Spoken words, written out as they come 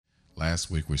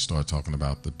last week we started talking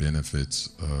about the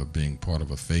benefits of being part of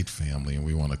a faith family, and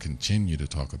we want to continue to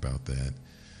talk about that.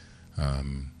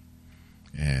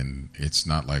 And it's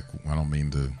not like, I don't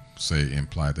mean to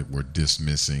imply that we're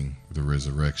dismissing the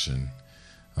resurrection,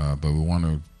 but we want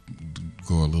to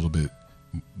go a little bit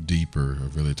deeper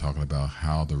of really talking about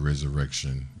how the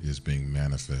resurrection is being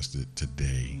manifested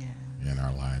today in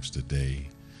our lives today.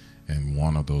 And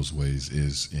one of those ways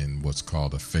is in what's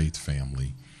called a faith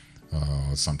family.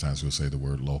 Sometimes we'll say the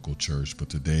word local church, but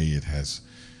today it has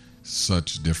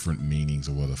such different meanings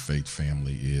of what a faith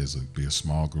family is. It could be a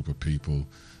small group of people.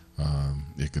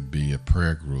 It could be a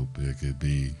prayer group. It could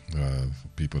be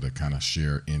people that kind of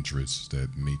share interests that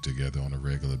meet together on a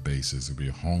regular basis. It could be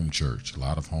a home church, a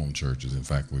lot of home churches. In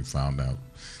fact, we found out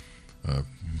a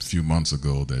few months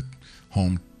ago that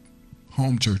home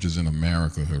churches in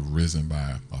America have risen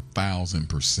by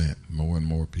 1,000%. More and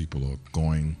more people are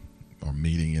going or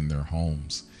meeting in their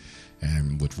homes.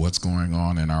 And with what's going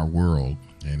on in our world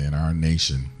and in our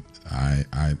nation,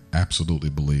 I absolutely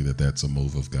believe that that's a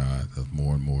move of God, of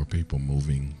more and more people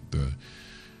moving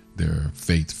their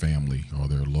faith family or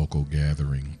their local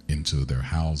gathering into their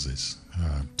houses.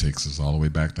 Takes us all the way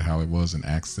back to how it was in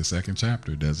Acts, the 2nd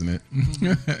chapter, doesn't it?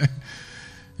 Mm-hmm.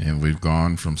 And we've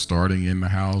gone from starting in the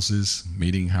houses,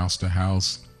 meeting house to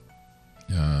house,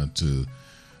 to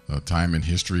a time in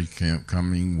history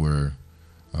coming where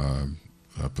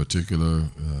a particular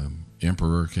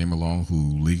emperor came along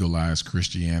who legalized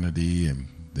Christianity, and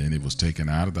then it was taken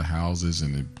out of the houses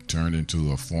and it turned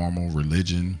into a formal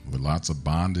religion with lots of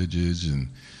bondages and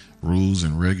rules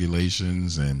and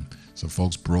regulations. And so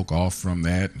folks broke off from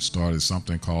that and started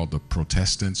something called the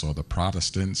Protestants or the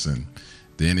Protestants, and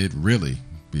then it really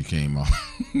became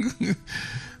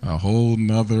a whole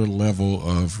nother level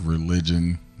of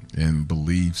religion and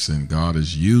beliefs, and God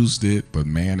has used it, but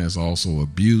man has also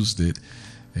abused it.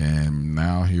 And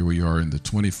now here we are in the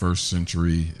 21st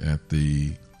century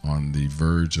on the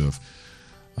verge of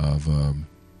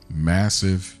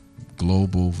massive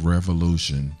global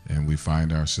revolution, and we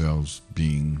find ourselves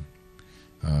being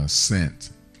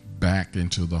sent back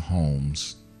into the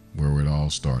homes where it all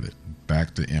started,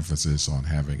 back to emphasis on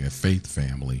having a faith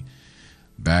family,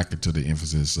 back into the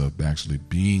emphasis of actually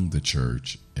being the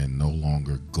church and no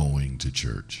longer going to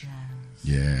church.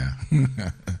 Yes.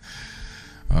 Yeah.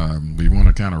 We want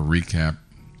to kind of recap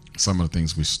some of the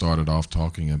things we started off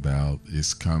talking about.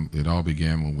 It all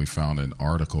began when we found an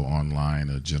article online.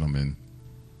 A gentleman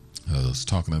was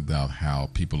talking about how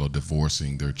people are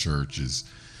divorcing their churches.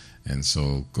 And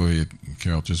so go ahead,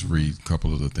 Carol, just read a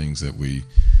couple of the things that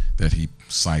he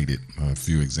cited, a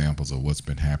few examples of what's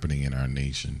been happening in our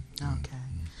nation. Okay.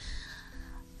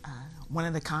 One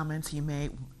of the comments he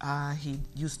made, he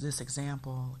used this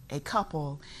example. A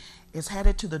couple is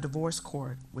headed to the divorce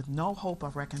court with no hope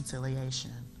of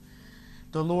reconciliation.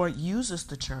 The Lord uses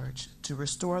the church to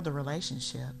restore the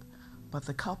relationship, but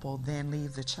the couple then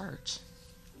leave the church.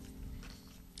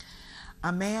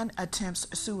 A man attempts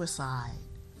suicide,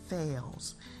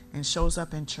 fails, and shows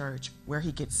up in church where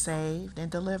he gets saved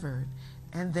and delivered,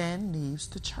 and then leaves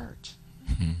the church.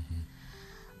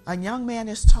 A young man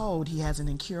is told he has an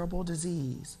incurable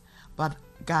disease, but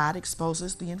God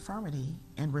exposes the infirmity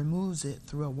and removes it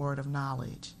through a word of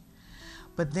knowledge.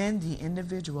 But then the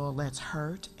individual lets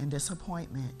hurt and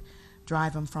disappointment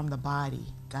drive him from the body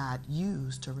God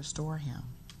used to restore him.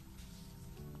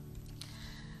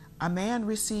 A man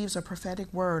receives a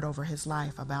prophetic word over his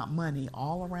life about money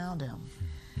all around him,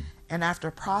 and after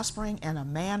prospering in a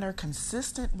manner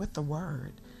consistent with the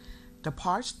word,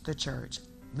 departs the church,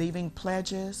 leaving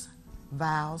pledges,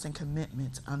 vows, and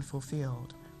commitments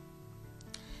unfulfilled.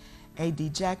 A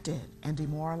dejected and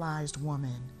demoralized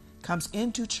woman comes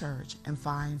into church and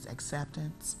finds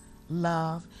acceptance,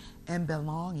 love, and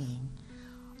belonging,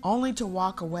 only to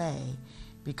walk away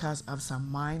because of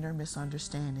some minor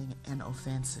misunderstanding and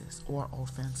offenses.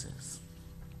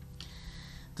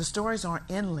 The stories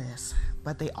aren't endless,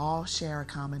 but they all share a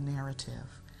common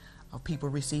narrative of people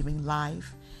receiving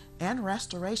life and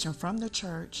restoration from the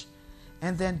church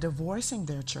and then divorcing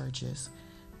their churches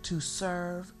to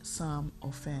serve some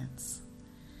offense,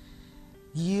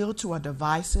 yield to a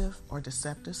divisive or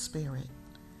deceptive spirit,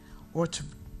 or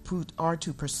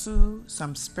to pursue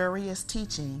some spurious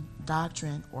teaching,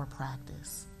 doctrine, or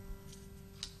practice.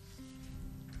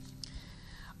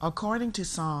 According to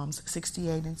Psalms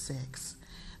 68:6,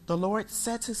 the Lord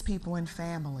sets his people in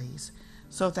families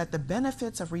so that the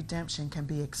benefits of redemption can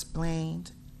be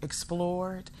explained,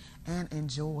 explored, and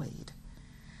enjoyed.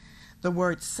 The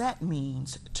word set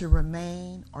means to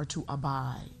remain or to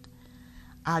abide.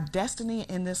 Our destiny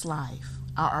in this life,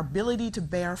 our ability to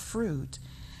bear fruit,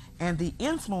 and the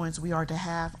influence we are to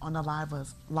have on the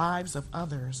lives of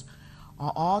others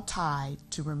are all tied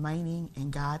to remaining in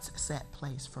God's set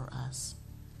place for us.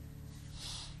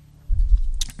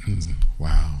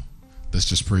 Wow. Let's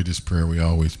just pray this prayer we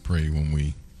always pray when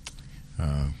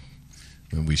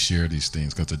we share these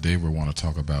things, because today we want to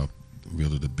talk about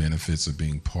really the benefits of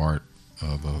being part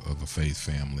of a faith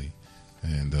family.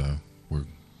 And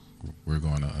we're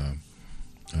going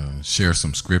to share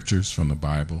some scriptures from the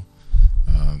Bible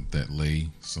that lay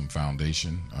some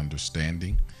foundation,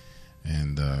 understanding,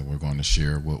 and we're going to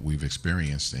share what we've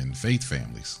experienced in faith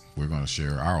families. We're going to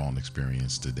share our own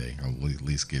experience today, or at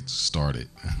least get started.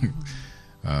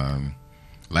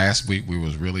 Last week we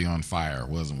was really on fire,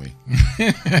 wasn't we?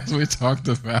 As we talked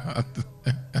about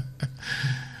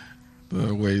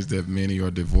the ways that many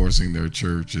are divorcing their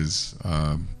churches,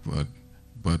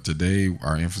 but today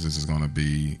our emphasis is going to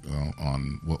be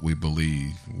on what we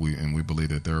believe. We believe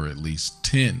that there are at least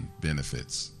 10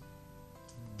 benefits.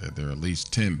 That there are at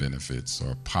least 10 benefits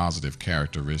or positive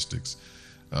characteristics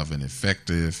of an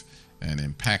effective and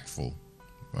impactful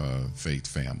faith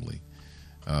family.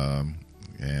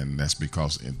 And that's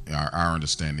because our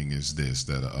understanding is this,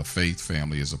 that a faith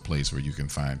family is a place where you can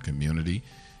find community,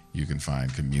 you can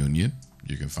find communion,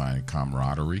 you can find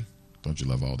camaraderie. Don't you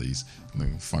love all these?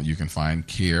 You can find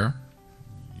care,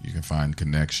 you can find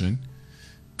connection,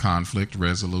 conflict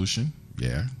resolution,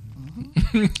 yeah,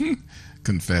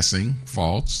 confessing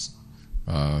faults,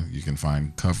 you can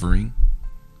find covering,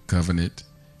 covenant,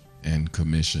 and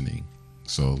commissioning.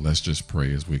 So let's just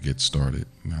pray as we get started,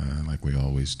 like we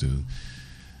always do.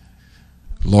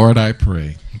 Lord, I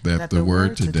pray that the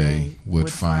word today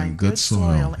would find good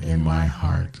soil in my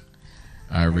heart.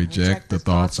 I reject the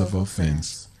thoughts of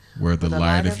offense. Where the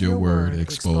light of your word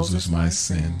exposes my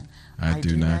sin, I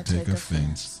do not take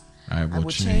offense. I will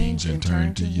change and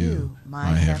turn to you, my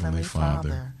heavenly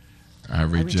Father. I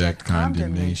reject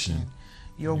condemnation.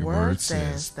 Your word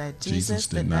says that Jesus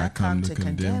did not come to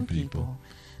condemn people.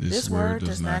 This word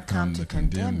does not come to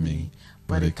condemn me,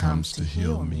 but it comes to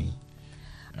heal me.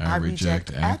 I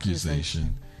reject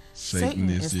accusation. Satan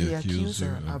is the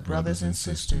accuser of brothers and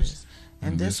sisters,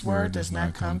 and this word does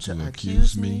not come to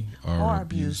accuse me or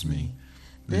abuse me.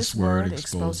 This word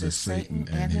exposes Satan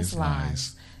and his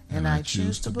lies, and I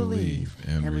choose to believe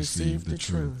and receive the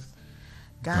truth.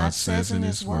 God says in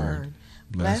his word,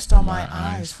 "Blessed are my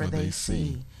eyes, for they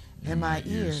see, and my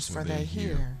ears, for they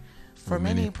hear. For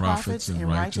many prophets and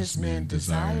righteous men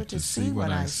desired to see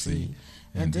what I see,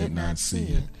 and did not see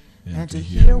it, and to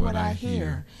hear what I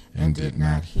hear, and did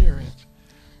not hear it.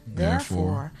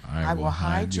 Therefore I will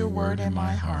hide your word in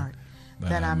my heart,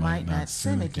 that I might not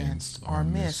sin against or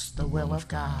miss the will of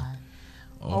God.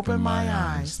 Open my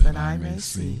eyes that I may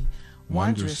see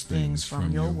wondrous things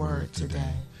from your word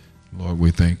today." Lord,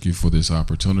 we thank you for this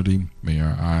opportunity. May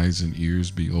our eyes and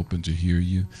ears be open to hear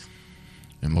you.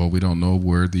 And Lord, we don't know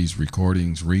where these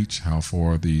recordings reach, how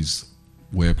far these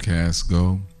webcasts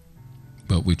go,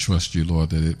 but we trust you, Lord,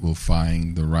 that it will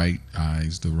find the right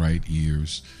eyes, the right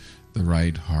ears, the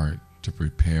right heart to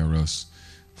prepare us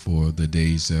for the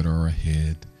days that are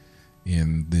ahead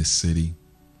in this city,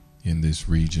 in this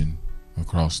region,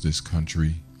 across this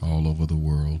country, all over the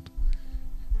world.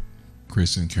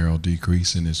 Chris and Carol,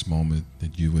 decrease in this moment,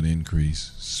 that you would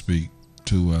increase. Speak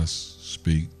to us,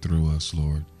 speak through us,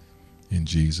 Lord. In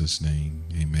Jesus' name,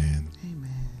 amen.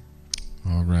 Amen.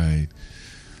 All right.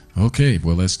 Okay,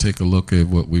 well, let's take a look at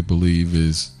what we believe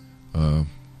is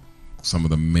some of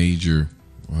the major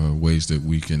ways that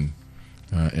we can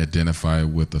identify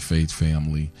with the faith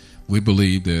family. We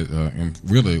believe that, and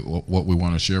really what we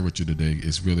want to share with you today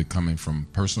is really coming from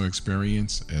personal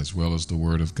experience as well as the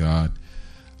Word of God.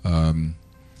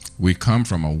 We come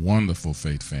from a wonderful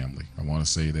faith family. I want to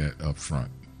say that up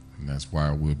front. And that's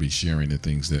why we'll be sharing the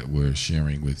things that we're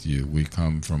sharing with you. We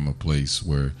come from a place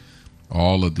where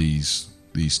all of these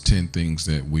 10 things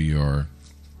that we are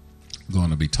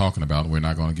going to be talking about, we're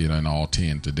not going to get in all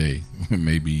 10 today.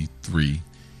 Maybe 3,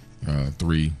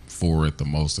 4 at the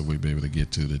most that we'll be able to get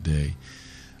to today.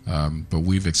 But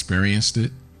we've experienced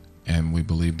it, and we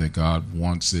believe that God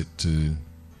wants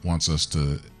us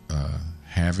to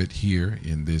have it here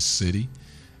in this city,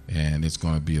 and it's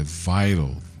going to be a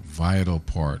vital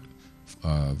part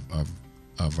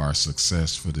of our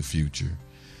success for the future.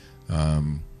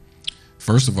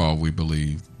 First of all, we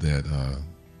believe that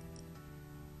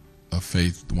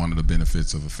one of the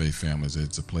benefits of a faith family is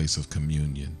it's a place of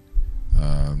communion.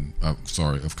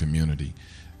 Of community.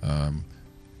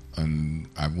 And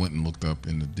I went and looked up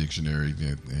in the dictionary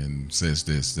and says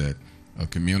this, that a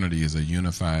community is a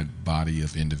unified body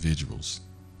of individuals.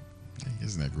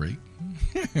 Isn't that great?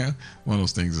 One of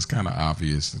those things that's kind of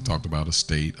obvious. They talked about a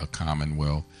state, a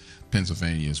commonwealth.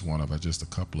 Pennsylvania is one of just a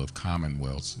couple of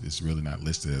commonwealths. It's really not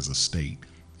listed as a state.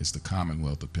 It's the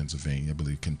Commonwealth of Pennsylvania. I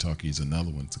believe Kentucky is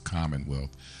another one. It's the Commonwealth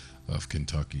of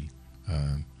Kentucky.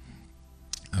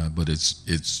 But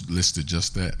it's listed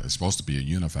just that. It's supposed to be a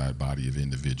unified body of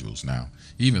individuals. Now,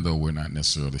 even though we're not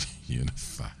necessarily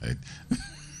unified,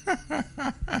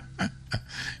 that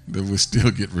we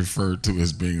still get referred to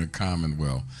as being a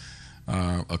commonwealth.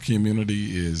 A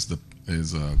community is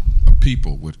a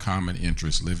people with common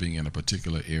interests living in a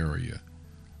particular area.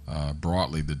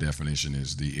 Broadly, the definition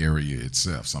is the area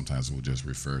itself. Sometimes we'll just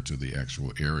refer to the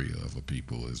actual area of a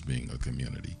people as being a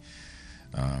community.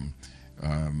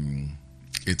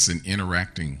 It's an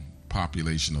interacting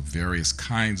population of various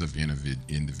kinds of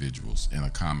individuals in a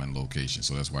common location.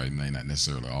 So that's why it may not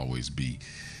necessarily always be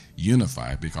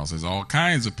unified, because there's all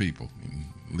kinds of people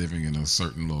living in a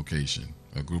certain location.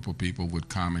 A group of people with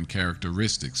common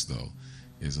characteristics, though,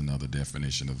 is another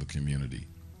definition of a community,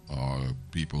 or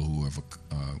people who have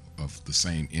of the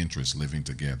same interests living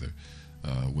together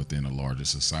within a larger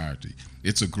society.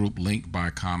 It's a group linked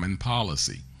by common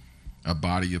policy, a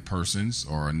body of persons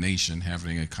or a nation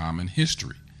having a common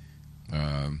history,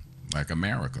 like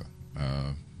America.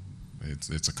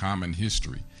 It's a common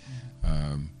history.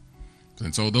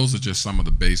 And so those are just some of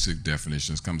the basic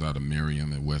definitions. Comes out of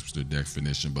Merriam and Webster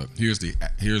definition. But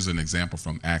here's an example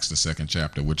from Acts, the 2nd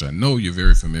chapter, which I know you're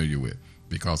very familiar with,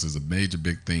 because it's a major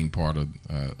big theme part of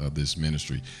this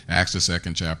ministry. Acts, the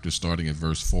 2nd chapter, starting at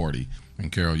verse 40.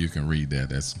 And Carol, you can read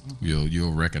that.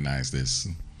 You'll recognize this.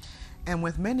 And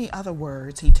with many other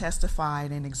words he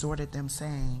testified and exhorted them,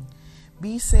 saying,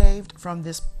 Be saved from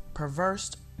this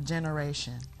perverse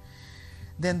generation.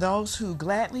 Then those who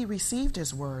gladly received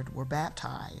his word were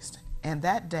baptized, and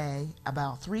that day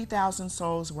about 3,000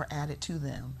 souls were added to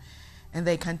them, and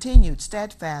they continued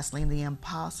steadfastly in the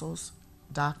apostles'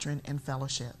 doctrine and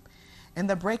fellowship, in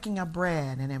the breaking of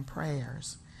bread and in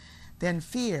prayers. Then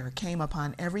fear came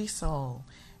upon every soul,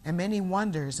 and many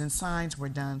wonders and signs were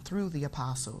done through the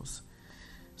apostles.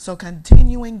 So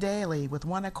continuing daily with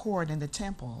one accord in the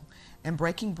temple, and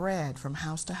breaking bread from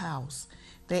house to house,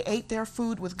 they ate their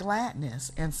food with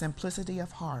gladness and simplicity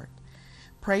of heart,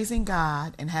 praising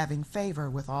God and having favor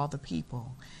with all the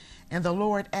people. And the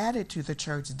Lord added to the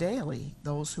church daily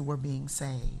those who were being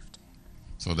saved.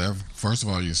 So there, first of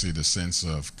all, you see the sense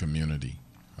of community.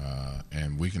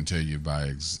 And we can tell you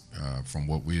from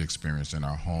what we experienced in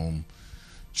our home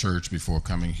church before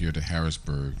coming here to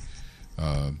Harrisburg,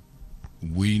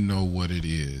 we know what it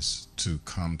is to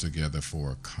come together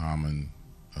for a common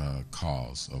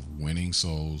cause of winning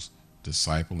souls,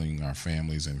 discipling our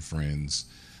families and friends,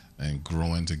 and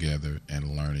growing together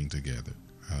and learning together.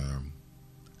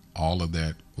 All of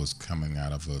that was coming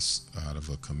out of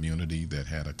a community that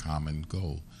had a common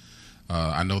goal.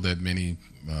 I know that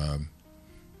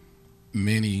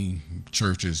many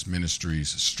churches, ministries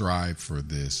strive for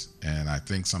this, and I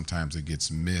think sometimes it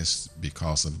gets missed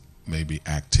because of maybe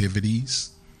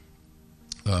activities,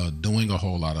 doing a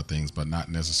whole lot of things, but not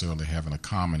necessarily having a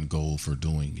common goal for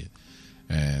doing it.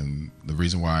 And the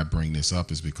reason why I bring this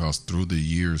up is because through the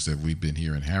years that we've been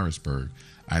here in Harrisburg,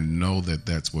 I know that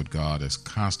that's what God has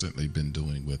constantly been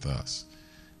doing with us.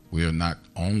 We are not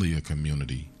only a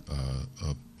community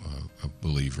of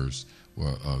believers,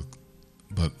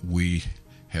 but we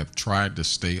have tried to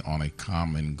stay on a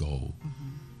common goal. Mm-hmm.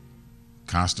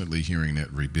 Constantly hearing that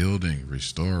rebuilding,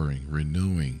 restoring,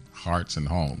 renewing hearts and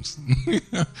homes.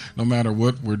 No matter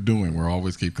what we're doing, we'll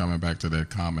always keep coming back to that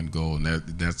common goal. And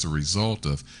that's a result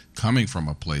of coming from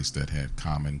a place that had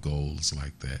common goals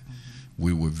like that. Mm-hmm.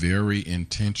 We were very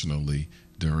intentionally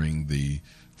during the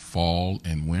fall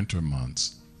and winter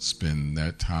months spend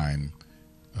that time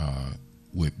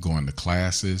with going to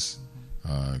classes,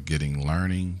 getting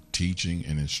learning, teaching,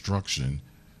 and instruction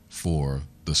for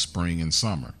the spring and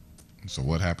summer. So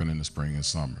what happened in the spring and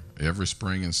summer? Every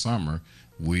spring and summer,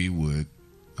 we would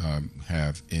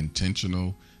have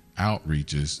intentional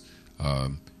outreaches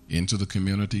into the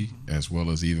community, as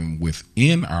well as even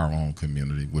within our own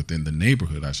community, within the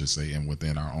neighborhood, I should say, and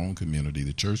within our own community,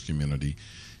 the church community,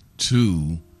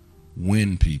 to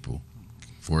win people.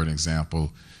 For an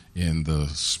example, in the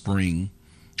spring,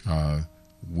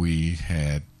 we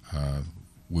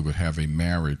would have a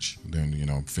marriage.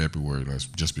 Then, February, that's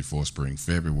just before spring,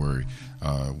 February,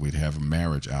 we'd have a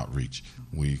marriage outreach.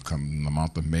 The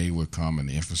month of May would come, and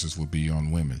the emphasis would be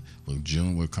on women. Well,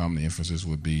 June would come, the emphasis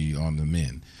would be on the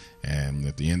men. And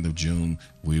at the end of June,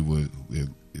 we would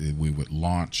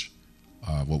launch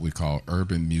what we call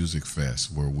Urban Music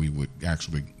Fest, where we would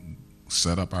actually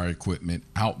set up our equipment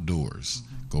outdoors,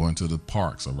 go into the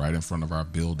parks or right in front of our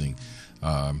building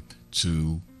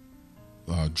to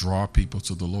draw people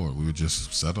to the Lord. We would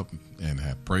just set up and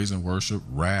have praise and worship,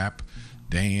 rap,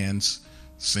 dance,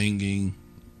 singing,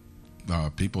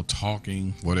 people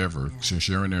talking, whatever,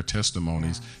 sharing their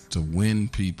testimonies to win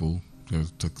people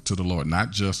to the Lord.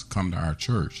 Not just come to our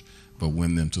church, but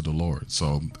win them to the Lord.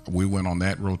 So we went on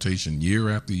that rotation year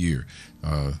after year.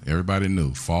 Everybody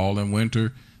knew fall and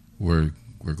winter, we're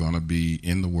going to be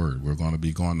in the Word. We're going to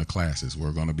be going to classes.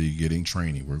 We're going to be getting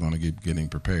training. We're going to be getting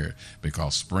prepared,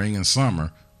 because spring and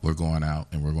summer, we're going out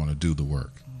and we're going to do the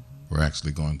work. We're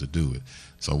actually going to do it.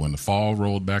 So when the fall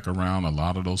rolled back around, a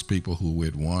lot of those people who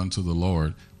had won to the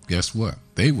Lord, guess what?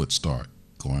 They would start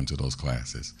going to those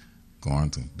classes,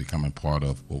 going to becoming part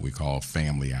of what we call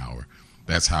family hour.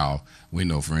 That's how we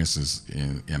know, for instance,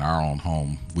 in our own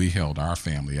home, we held our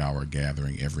family hour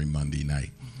gathering every Monday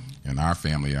night. And our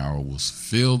family hour was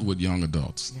filled with young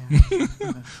adults,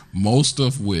 most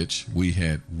of which we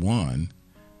had won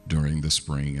during the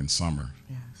spring and summer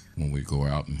when we go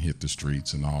out and hit the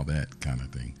streets and all that kind of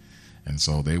thing. And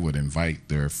so they would invite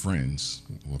their friends,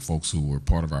 or folks who were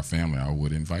part of our family hour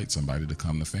would invite somebody to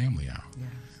come to family hour.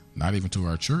 Not even to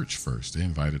our church first. They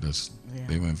invited us.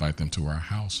 They would invite them to our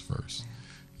house first.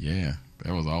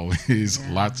 That was always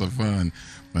lots of fun.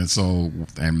 And so,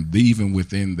 and even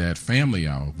within that family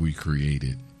hour, we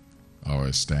created or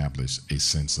established a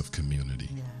sense of community.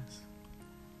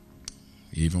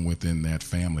 Even within that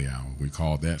family hour, we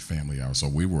called that family hour. So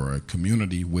we were a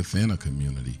community within a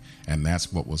community. And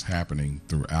that's what was happening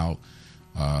throughout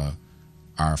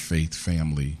our faith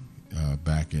family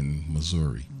back in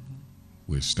Missouri.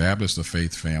 We established a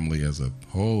faith family as a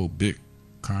whole big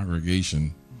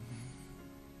congregation,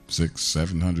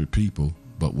 600-700 people,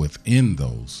 but within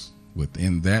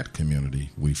that community,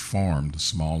 we formed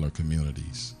smaller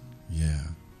communities.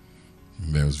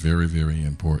 That was very, very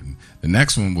important. The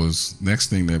next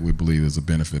thing that we believe is a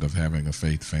benefit of having a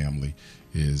faith family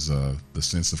is the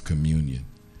sense of communion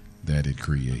that it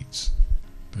creates.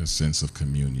 The sense of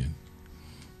communion.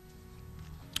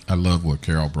 I love what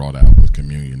Carol brought out with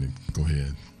communion. Go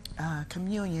ahead.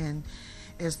 Communion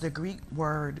is the Greek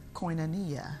word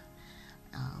koinonia.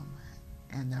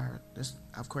 And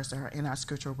of course, there are in our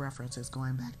scriptural references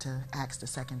going back to Acts, the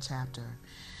 2nd chapter.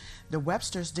 The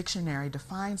Webster's Dictionary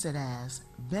defines it as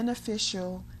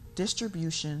beneficial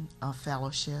distribution of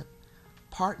fellowship,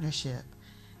 partnership,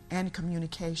 and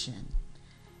communication,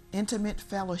 intimate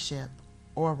fellowship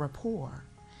or rapport,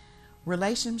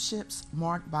 relationships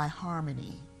marked by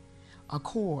harmony,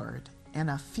 accord, and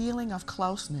a feeling of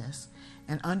closeness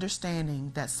and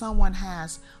understanding that someone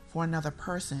has for another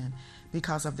person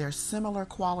because of their similar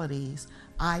qualities,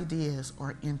 ideas,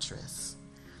 or interests.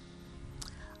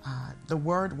 The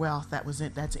word wealth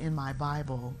that's in my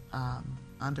Bible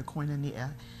under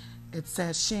koinonia, it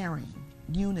says sharing,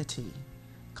 unity,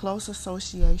 close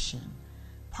association,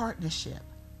 partnership,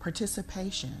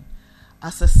 participation,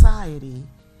 a society,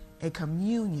 a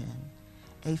communion,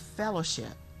 a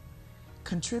fellowship,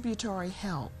 contributory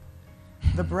help,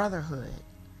 the brotherhood.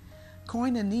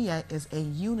 Koinonia is a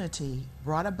unity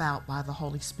brought about by the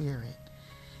Holy Spirit.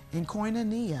 In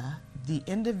koinonia, the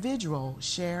individual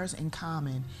shares in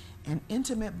common an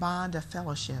intimate bond of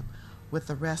fellowship with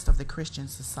the rest of the Christian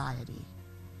society.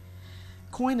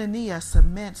 Koinonia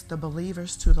cements the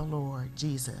believers to the Lord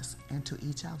Jesus and to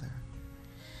each other.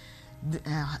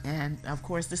 And of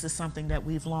course, this is something that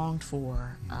we've longed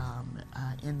for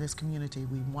in this community.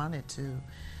 We wanted to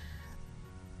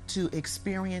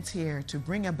experience here, to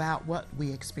bring about what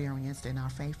we experienced in our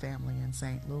faith family in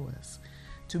St. Louis,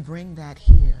 to bring that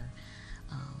here.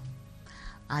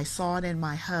 I saw it in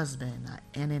my husband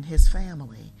and in his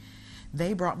family.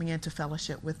 They brought me into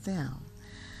fellowship with them.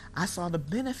 I saw the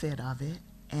benefit of it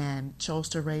and chose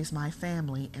to raise my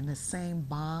family in the same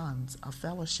bonds of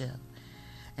fellowship.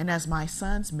 And as my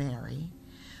sons marry,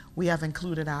 we have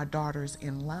included our daughters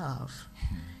in love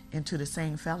into the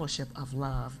same fellowship of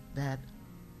love that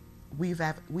we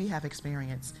have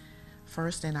experienced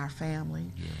first in our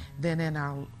family, then in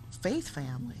our faith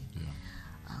family.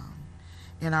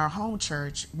 In our home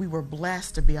church, we were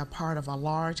blessed to be a part of a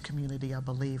large community of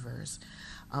believers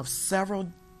of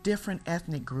several different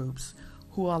ethnic groups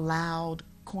who allowed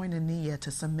koinonia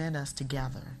to cement us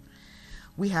together.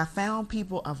 We have found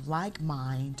people of like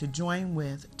mind to join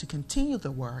with to continue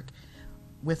the work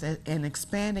with it and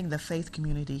expanding the faith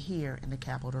community here in the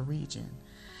Capital Region.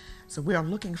 So we are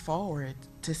looking forward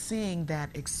to seeing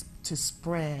that to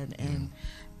spread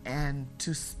and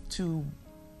to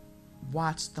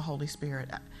watch the Holy Spirit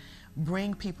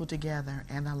bring people together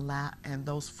and allow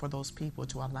for those people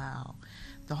to allow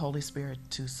the Holy Spirit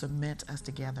to cement us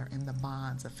together in the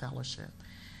bonds of fellowship,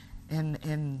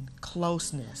 in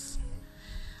closeness,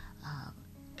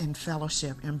 in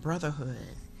fellowship, in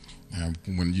brotherhood. Now,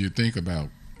 when you think about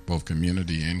both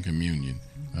community and communion,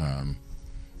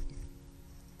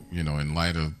 in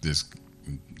light of this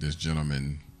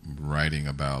gentleman writing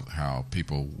about how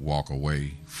people walk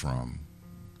away from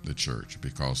the church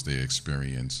because they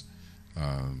experience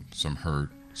some hurt,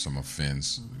 some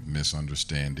offense,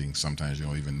 misunderstanding. Sometimes you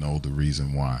don't even know the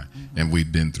reason why. And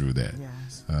we've been through that.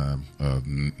 Yes.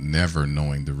 Never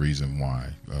knowing the reason why,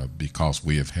 because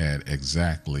we have had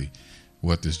exactly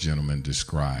what this gentleman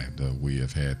described. We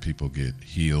have had people get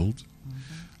healed.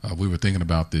 We were thinking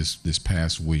about this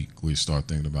past week. We started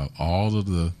thinking about all of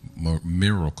the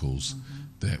miracles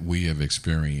that we have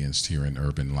experienced here in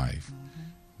Urban Life.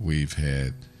 We've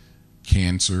had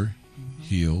cancer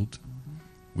healed.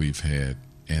 We've had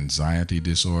anxiety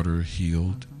disorder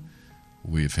healed.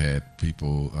 We've had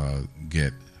people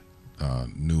get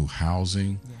new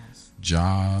housing,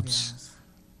 jobs,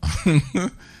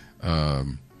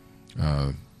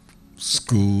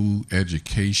 school,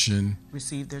 education.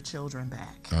 Receive their children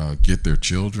back. Get their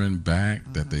children back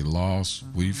that they lost.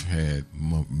 We've had,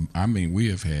 we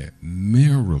have had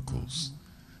miracles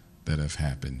that have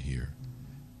happened here.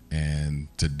 And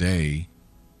today,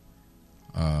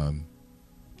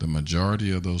 the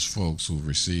majority of those folks who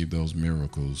received those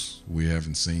miracles, we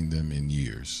haven't seen them in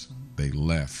years. They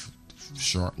left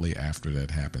shortly after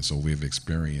that happened. So we've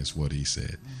experienced what he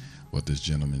said, what this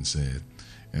gentleman said.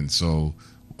 And so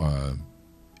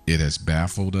it has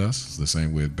baffled us the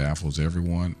same way it baffles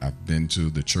everyone. I've been to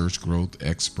the church growth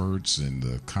experts and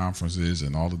the conferences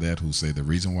and all of that who say the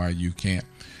reason why you can't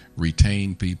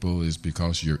retain people is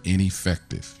because you're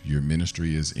ineffective. Your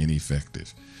ministry is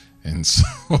ineffective. And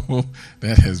so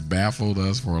that has baffled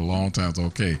us for a long time. So,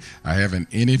 okay, I have an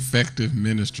ineffective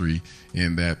ministry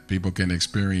in that people can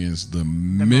experience the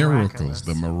miracles,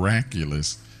 the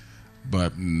miraculous,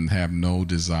 but have no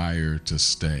desire to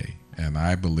stay. And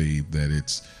I believe that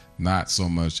it's not so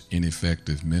much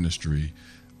ineffective ministry,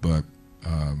 but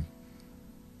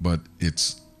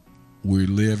it's, we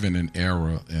live in an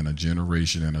era and a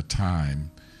generation and a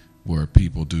time where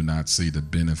people do not see the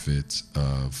benefits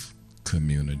of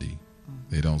community.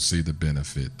 They don't see the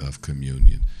benefit of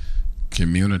communion.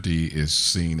 Community is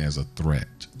seen as a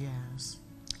threat. Yes.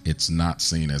 It's not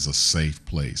seen as a safe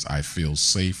place. I feel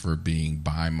safer being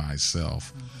by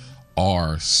myself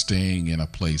or staying in a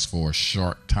place for a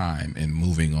short time and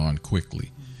moving on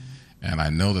quickly. And I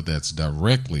know that that's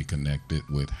directly connected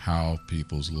with how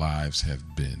people's lives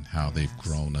have been, how they've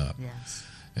grown up. Yes.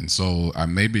 And so I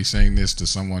may be saying this to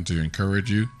someone to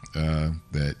encourage you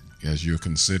that as you're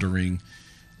considering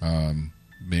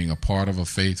being a part of a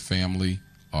faith family,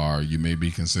 or you may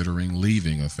be considering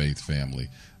leaving a faith family,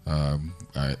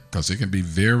 because it can be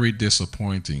very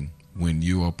disappointing when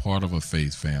you are part of a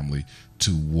faith family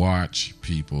to watch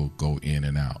people go in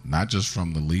and out, not just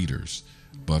from the leaders,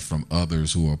 but from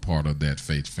others who are part of that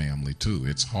faith family too.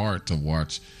 It's hard to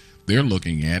watch. They're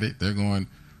looking at it. They're going,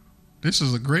 this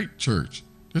is a great church.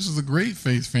 This is a great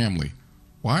faith family.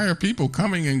 Why are people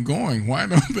coming and going? Why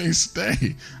don't they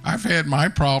stay? I've had my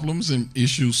problems and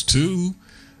issues too.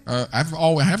 I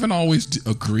haven't always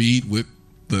agreed with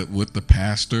the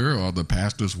pastor or the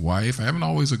pastor's wife. I haven't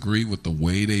always agreed with the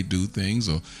way they do things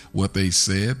or what they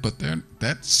said, but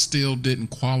that still didn't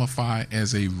qualify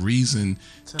as a reason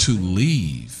to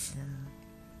leave.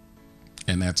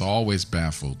 Yeah. And that's always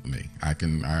baffled me. I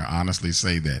honestly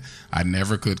say that. I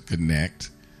never could connect.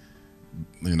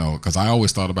 Because I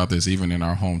always thought about this, even in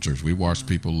our home church. We watched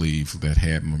people leave that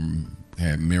had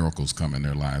miracles come in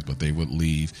their lives, but they would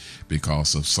leave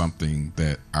because of something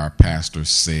that our pastor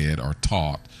said or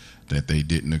taught that they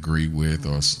didn't agree with,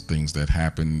 or things that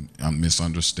happened,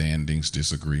 misunderstandings,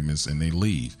 disagreements, and they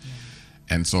leave.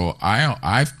 And so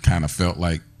I've kind of felt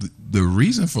like the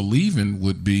reason for leaving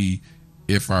would be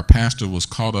if our pastor was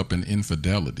caught up in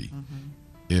infidelity.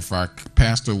 If our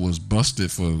pastor was busted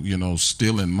for,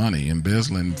 stealing money,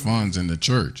 embezzling funds in the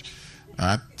church.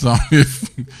 I thought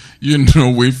if,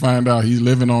 we find out he's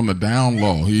living on the down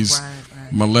low, he's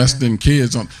molesting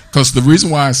kids. Because the reason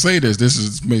why I say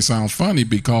this may sound funny,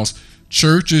 because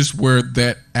churches where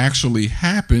that actually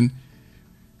happened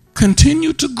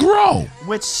continue to grow.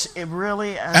 Which it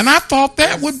really is. And I thought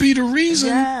that would be the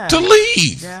reason to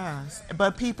leave. Yes,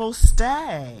 but people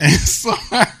stay. And so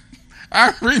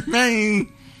I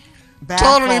remain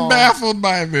totally baffled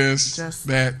by this. Just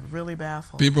that really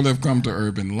baffled. People have come to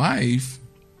Urban Life,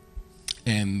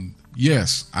 and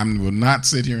yes, I will not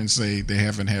sit here and say they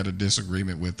haven't had a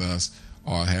disagreement with us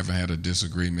or have had a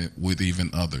disagreement with even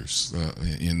others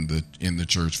in the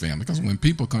church family. Because when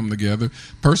people come together,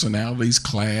 personalities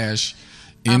clash,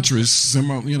 interests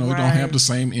similar. You know, they don't have the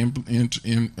same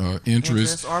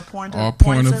interest or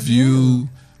point of view.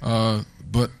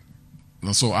 But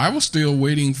so I was still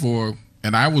waiting for.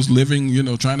 And I was living, you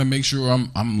know, trying to make sure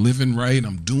I'm living right,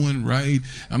 I'm doing right.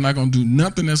 I'm not going to do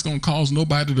nothing that's going to cause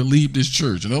nobody to leave this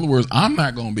church. In other words, I'm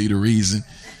not going to be the reason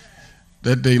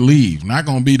that they leave. Not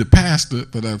going to be the pastor,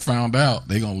 but I found out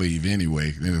they're going to leave anyway.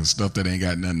 There's stuff that ain't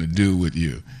got nothing to do with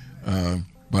you.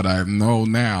 But I know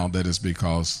now that it's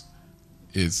because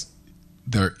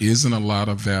there isn't a lot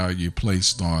of value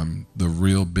placed on the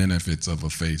real benefits of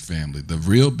a faith family. The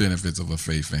real benefits of a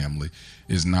faith family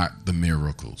is not the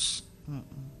miracles.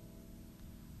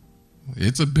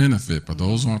 It's a benefit, but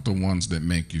those aren't the ones that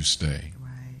make you stay.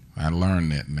 Right. I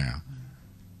learned that now.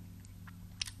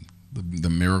 The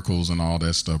miracles and all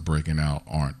that stuff breaking out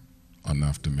aren't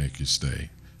enough to make you stay.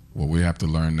 What we have to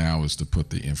learn now is to put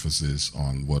the emphasis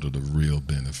on what are the real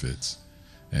benefits,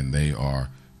 and they are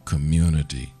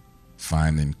community,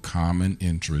 finding common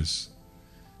interests,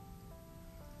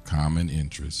 coming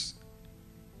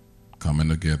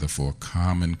together for a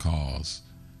common cause.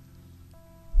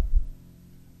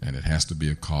 And it has to be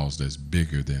a cause that's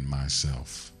bigger than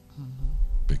myself. Mm-hmm.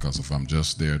 Because if I'm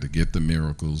just there to get the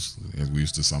miracles, as we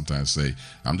used to sometimes say,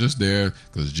 I'm just there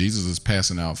because Jesus is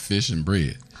passing out fish and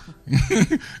bread.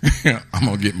 I'm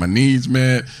going to get my needs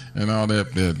met and all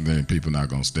that. Then people are not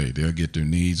going to stay. They'll get their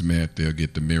needs met. They'll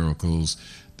get the miracles.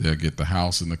 They'll get the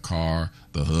house and the car,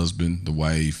 the husband, the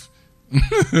wife.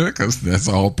 Because that's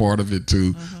all part of it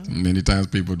too. Mm-hmm. Many times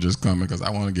people just come because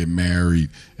I want to get married.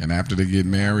 And after they get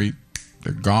married,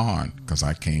 they're gone because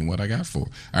I came what I got for.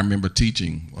 I remember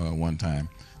teaching one time,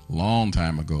 long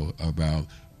time ago, about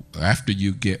after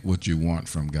you get what you want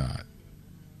from God.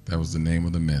 That was the name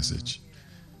of the message.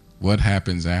 What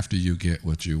happens after you get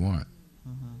what you want?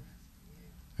 Mm-hmm.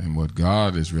 And what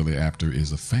God is really after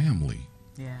is a family.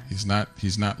 Yeah. He's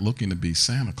not looking to be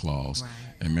Santa Claus. Right.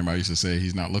 And remember I used to say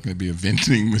he's not looking to be a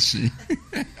vending machine.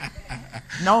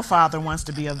 No father wants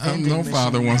to be a vending machine. No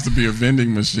father wants to be a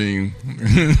vending machine.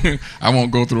 I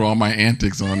won't go through all my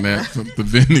antics on that. The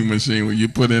vending machine where you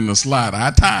put in the slot. I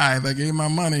tithe. I gave my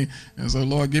money. And so,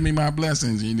 Lord, give me my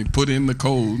blessings. And you put in the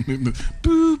code.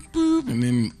 Boop, boop. And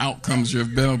then out comes your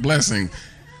blessing.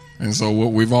 And so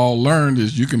what we've all learned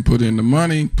is you can put in the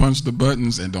money, punch the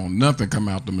buttons, and don't nothing come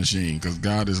out the machine. Because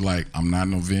God is like, I'm not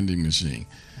no vending machine.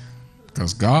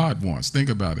 Because God wants, think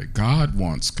about it, God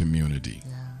wants community.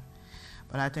 Yeah.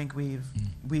 But I think we've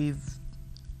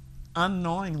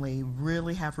unknowingly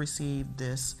really have received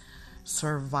this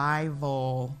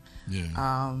survival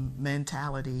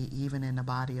mentality even in the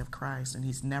body of Christ. And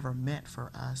he's never meant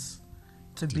for us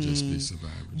to be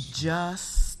survivors.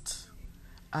 Just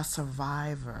a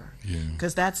survivor.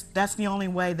 Because that's the only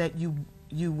way that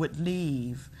you would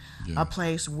leave a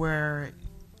place where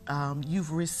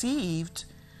you've received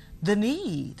the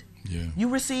need. Yeah. You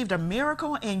received a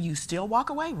miracle and you still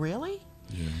walk away? Really?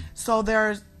 Yeah. So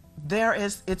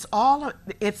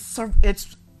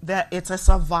it's a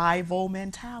survival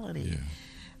mentality. Yeah.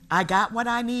 I got what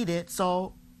I needed,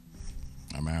 so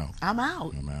I'm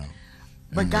out.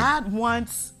 But God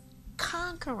wants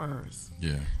conquerors.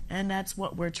 Yeah. And that's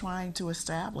what we're trying to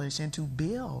establish and to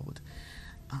build.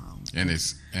 And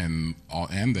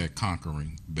that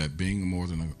conquering, that being more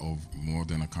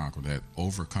than a conqueror, that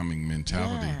overcoming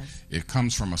mentality, it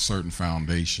comes from a certain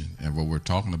foundation. And what we're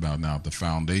talking about now, the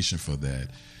foundation for that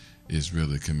is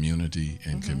really community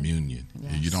and communion.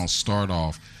 Yes. You don't start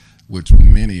off, which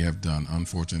many have done,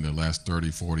 unfortunately, the last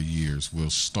 30, 40 years. We'll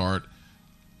start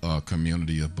a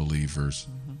community of believers,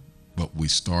 but we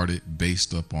start it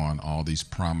based upon all these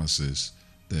promises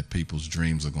that people's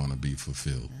dreams are going to be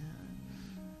fulfilled.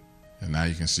 And now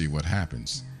you can see what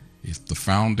happens. If the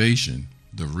foundation,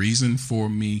 the reason for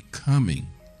me coming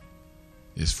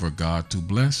is for God to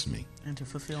bless me and to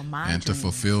fulfill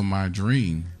my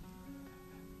dream,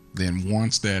 then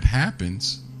once that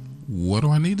happens, what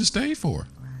do I need to stay for?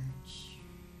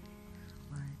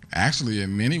 Right. Actually,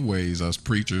 in many ways, us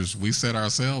preachers, we set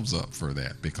ourselves up for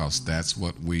that because that's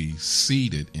what we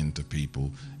seeded into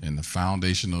people in the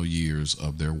foundational years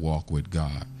of their walk with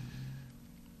God.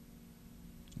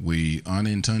 We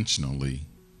unintentionally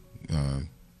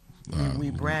we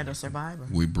bred a survivor.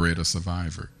 We bred a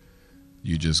survivor.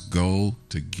 You just go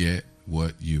to get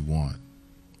what you want.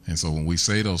 And so when we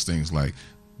say those things like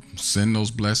send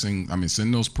those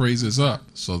praises up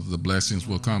so that the blessings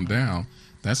will come down,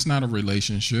 that's not a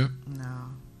relationship.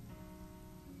 No.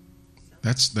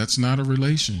 That's not a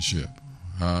relationship.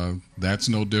 That's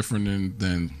no different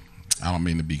than I don't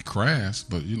mean to be crass,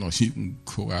 but you can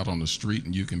go out on the street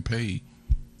and you can pay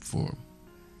for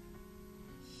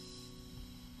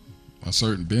a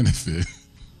certain benefit.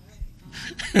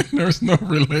 And there's no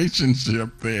relationship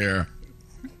there.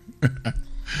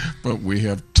 But we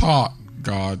have taught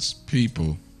God's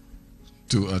people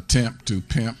to attempt to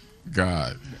pimp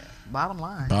God. Bottom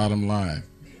line. Bottom line.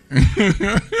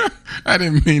 I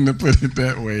didn't mean to put it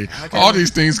that way. Okay. All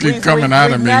these things keep coming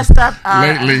out of me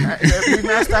lately. We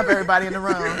messed up everybody in the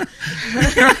room.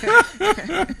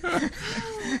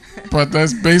 But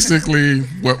that's basically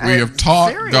what we have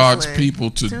taught God's people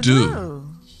to do.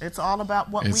 It's all about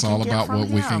what we can get from him. It's all about what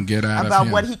we can get out of him. About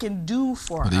what he can do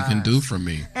for us. What he can do for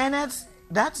me. And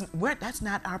that's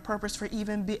not our purpose for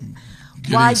even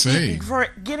getting saved.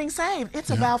 Getting saved. It's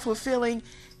about fulfilling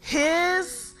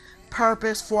his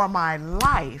purpose for my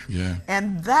life. Yeah.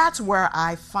 And that's where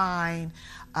I find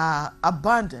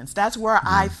abundance. That's where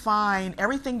I find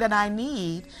everything that I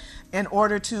need in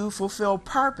order to fulfill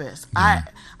purpose. I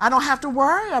don't have to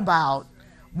worry about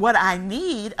what I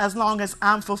need as long as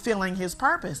I'm fulfilling his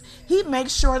purpose. He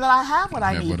makes sure that I have what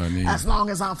I need as long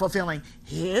as I'm fulfilling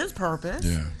his purpose.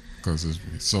 Yeah, because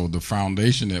so the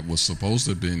foundation that was supposed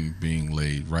to have been being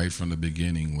laid right from the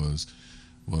beginning was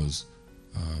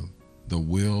the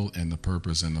will and the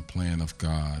purpose and the plan of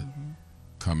God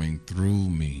coming through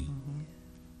me.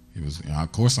 It was,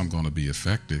 of course, I'm going to be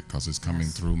affected because it's coming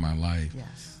through my life.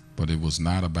 But it was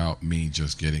not about me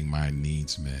just getting my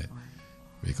needs met.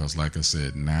 Because like I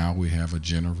said, now we have a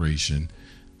generation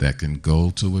that can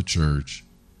go to a church,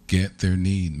 get their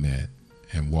need met,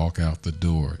 and walk out the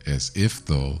door as if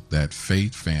though that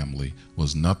faith family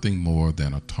was nothing more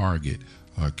than a Target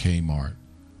or a Kmart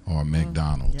or a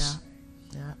McDonald's.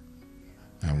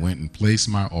 I went and placed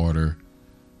my order.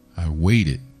 I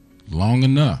waited long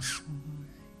enough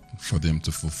for them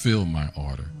to fulfill my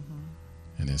order.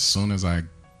 And as soon as I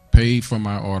paid for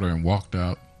my order and walked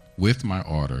out with my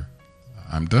order,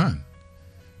 I'm done.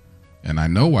 And I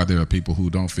know why there are people who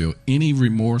don't feel any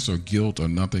remorse or guilt or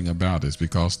nothing about this,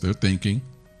 because they're thinking,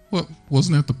 well,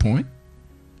 wasn't that the point?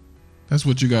 That's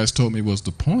what you guys told me was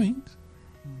the point.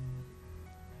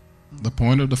 The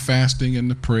point of the fasting and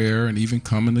the prayer and even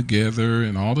coming together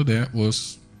and all of that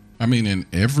was, and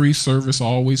every service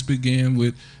always began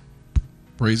with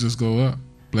praises go up,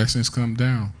 blessings come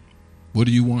down. What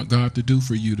do you want God to do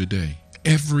for you today?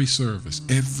 Every service,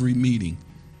 every meeting.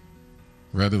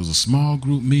 Whether it was a small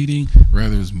group meeting,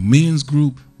 whether it was men's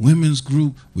group, women's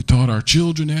group, we taught our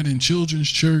children that in children's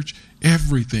church,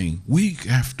 everything, week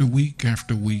after week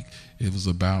after week, it was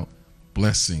about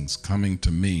blessings coming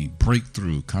to me,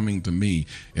 breakthrough coming to me.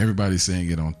 Everybody's saying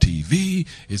it on TV,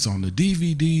 it's on the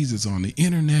DVDs, it's on the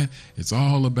internet. It's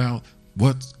all about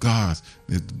what's God's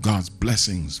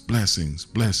blessings, blessings,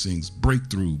 blessings,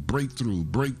 breakthrough, breakthrough,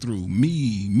 breakthrough,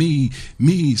 me.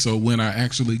 So when I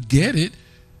actually get it,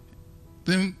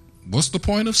 then what's the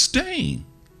point of staying?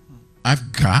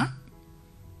 I've got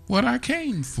what I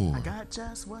came for. I got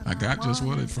just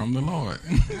what from the Lord.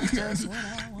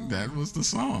 That was the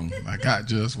song. I got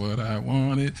just what I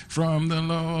wanted from the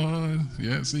Lord.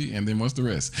 Yeah, see? And then what's the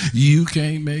rest? You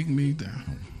can't make me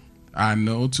down. I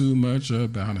know too much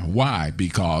about it. Why?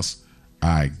 Because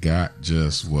I got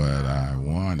just what I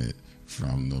wanted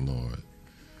from the Lord.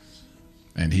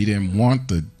 And he didn't want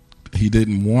the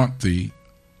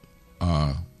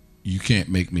you can't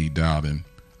make me doubt him,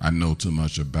 I know too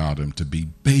much about him, to be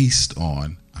based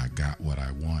on I got what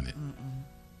I wanted.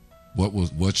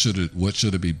 What should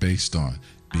it be based on?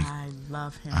 I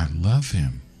love him. I love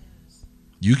him.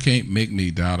 You can't make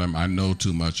me doubt him. I know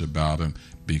too much about him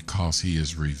because he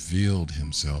has revealed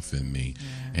himself in me.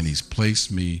 And he's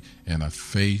placed me in a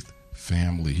faith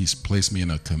family. He's placed me in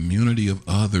a community of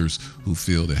others who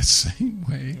feel that same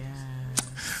way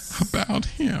about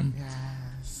him.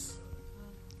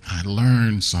 I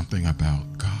learned something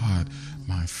about God,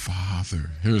 my Father.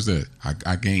 Here's that.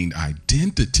 I gained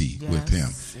identity with him.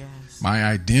 My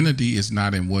identity is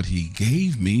not in what he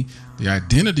gave me. The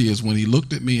identity is when he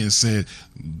looked at me and said,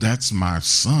 that's my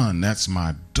son, that's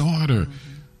my daughter.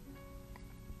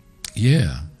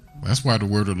 Yeah, that's why the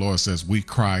word of the Lord says we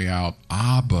cry out,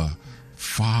 Abba,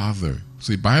 Father.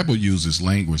 See, Bible uses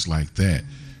language like that,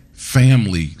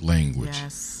 family language.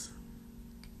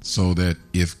 So that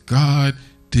if God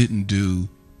didn't do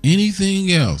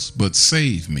anything else but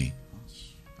save me,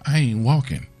 I ain't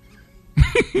walking.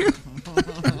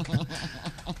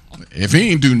 If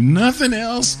he ain't do nothing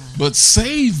else but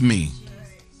save me,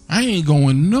 I ain't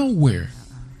going nowhere.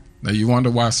 Now you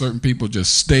wonder why certain people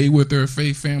just stay with their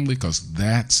faith family, because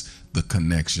that's the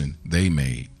connection they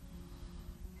made.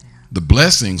 The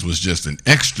blessings was just an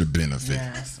extra benefit.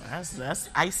 Yes, that's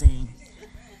icing.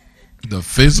 The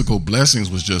physical blessings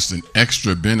was just an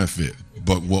extra benefit.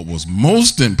 But what was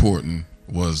most important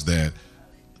was that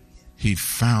he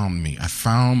found me. I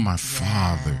found my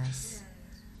Father.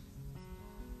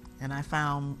 And I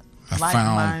found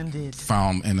like-minded.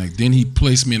 And then he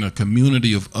placed me in a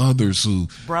community of others who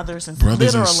brothers and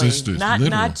sisters.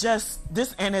 Not just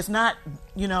this, and it's not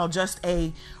just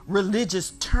a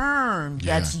religious term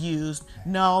that's used.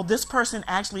 No, this person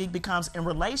actually becomes in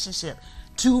relationship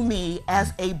to me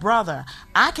as a brother.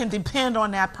 I can depend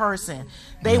on that person.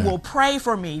 They will pray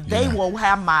for me. They will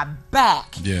have my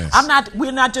back. Yes.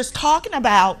 We're not just talking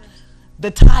about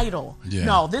the title.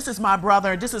 No, this is my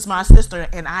brother, this is my sister,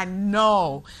 and I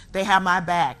know they have my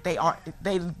back.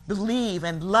 They believe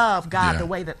and love God the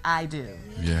way that I do.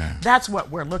 Yeah. That's what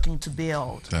we're looking to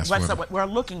build. That's what we're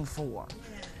looking for.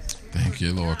 Thank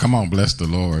you, Lord. Come on, bless the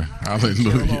Lord.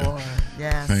 Hallelujah. Thank you, Lord.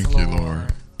 Yes, Thank you,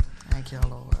 Lord. Thank you,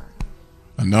 Lord.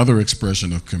 Another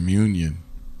expression of communion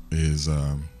is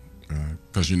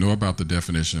because you know about the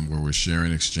definition where we're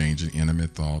sharing, exchanging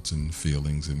intimate thoughts and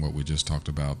feelings, and what we just talked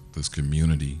about, this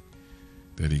community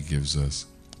that he gives us.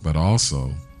 But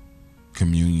also,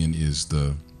 communion is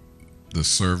the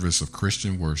service of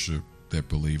Christian worship that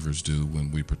believers do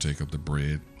when we partake of the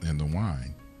bread and the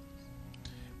wine.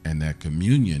 And that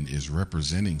communion is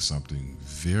representing something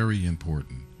very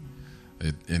important.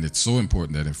 And it's so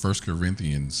important that in 1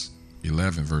 Corinthians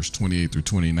 11, verse 28 through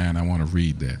 29, I want to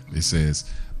read that. It says,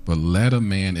 "But let a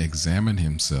man examine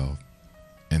himself,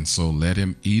 and so let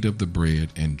him eat of the bread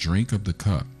and drink of the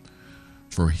cup.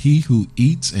 For he who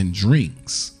eats and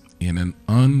drinks in an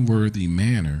unworthy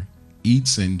manner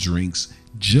eats and drinks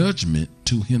judgment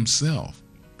to himself,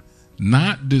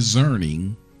 not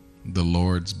discerning the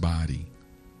Lord's body."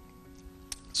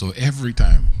 So every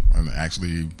time,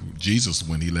 actually Jesus,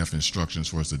 when he left instructions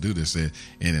for us to do this, said,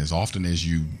 and as often as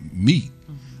you meet,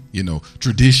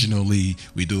 traditionally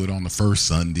we do it on the first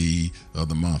Sunday of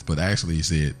the month, but actually he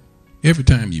said, every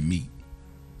time you meet,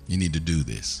 you need to do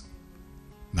this.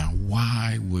 Now,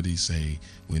 why would he say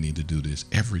we need to do this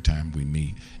every time we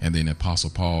meet? And then Apostle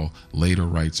Paul later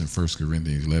writes in 1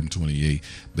 Corinthians 11:28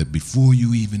 that before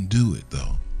you even do it,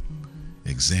 though,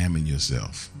 examine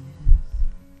yourself.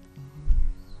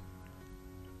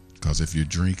 Because if you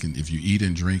eat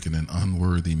and drink in an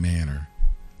unworthy manner,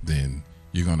 then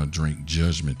you're going to drink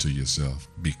judgment to yourself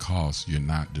because you're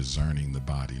not discerning the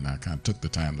body. Now, I kind of took the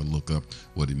time to look up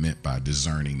what he meant by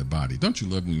discerning the body. Don't you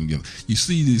love when you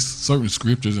see these certain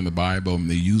scriptures in the Bible and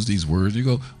they use these words? You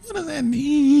go, what does that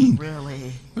mean?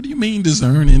 Really? What do you mean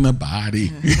discerning the body?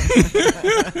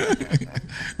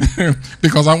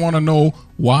 Because I want to know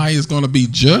why it's going to be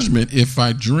judgment if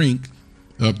I drink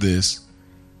of this.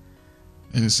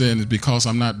 And it said it's because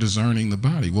I'm not discerning the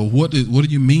body. Well, what do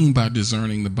you mean by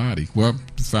discerning the body? Well,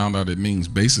 I found out it means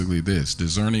basically this.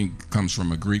 Discerning comes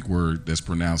from a Greek word that's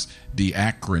pronounced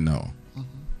diakrino.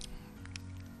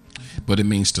 But it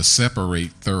means to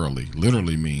separate thoroughly.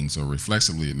 Literally means, or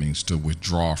reflexively, it means to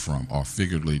withdraw from, or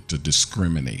figuratively to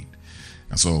discriminate.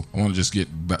 And so I want to just get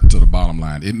back to the bottom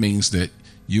line. It means that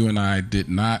you and I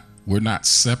we're not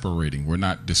separating, we're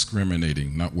not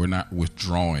discriminating, we're not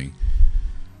withdrawing.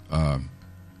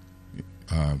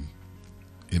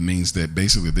 It means that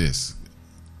basically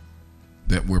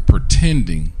that we're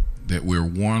pretending that we're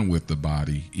one with the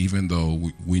body, even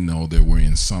though we know that we're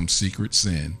in some secret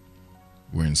sin,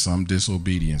 we're in some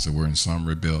disobedience, or we're in some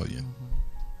rebellion.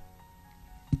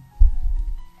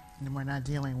 And we're not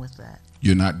dealing with that.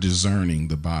 You're not discerning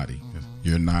the body.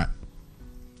 You're not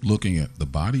looking at the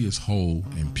body is whole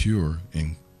and pure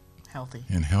and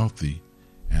healthy,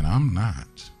 and I'm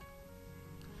not.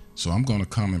 So I'm going to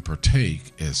come and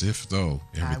partake as if though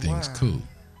everything's cool.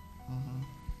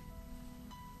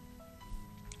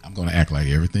 I'm going to act like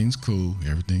everything's cool,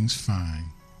 everything's fine.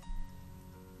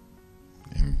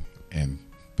 And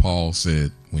Paul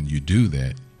said, when you do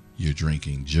that, you're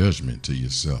drinking judgment to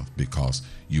yourself because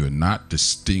you're not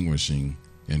distinguishing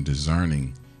and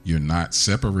discerning. You're not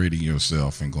separating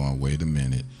yourself and going, wait a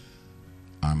minute,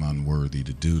 I'm unworthy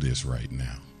to do this right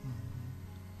now.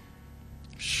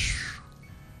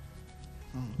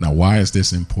 Now, why is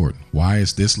this important? Why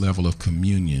is this level of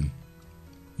communion?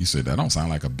 You said that don't sound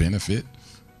like a benefit.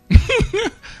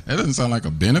 That doesn't sound like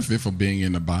a benefit for being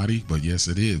in the body, but yes,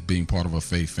 it is being part of a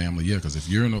faith family. Yeah, because if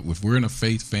we're in a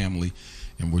faith family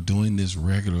and we're doing this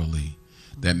regularly,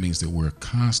 that means that we're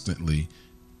constantly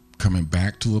coming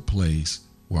back to a place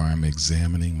where I'm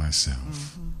examining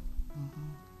myself.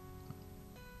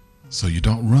 So you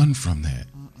don't run from that.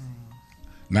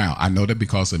 Now, I know that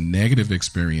because of negative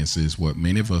experiences, what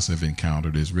many of us have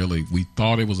encountered is really, we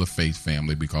thought it was a faith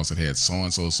family because it had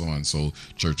so-and-so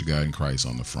Church of God in Christ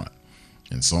on the front,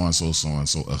 and so-and-so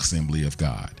Assembly of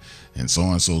God, and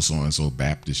so-and-so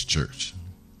Baptist Church.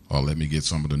 Or let me get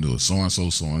some of the newest,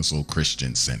 so-and-so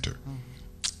Christian Center.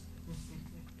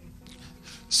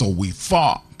 So we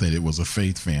thought that it was a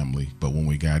faith family, but when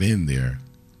we got in there,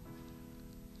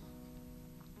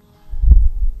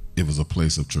 it was a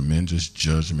place of tremendous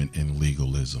judgment and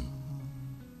legalism.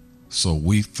 So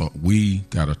we thought, we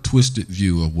got a twisted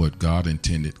view of what God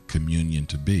intended communion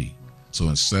to be. So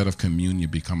instead of communion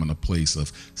becoming a place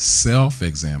of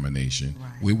self-examination,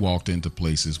 right, we walked into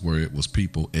places where it was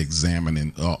people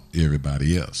examining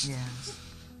everybody else. Yes.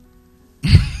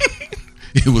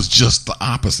 It was just the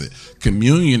opposite.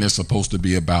 Communion is supposed to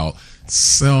be about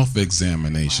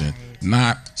self-examination, right,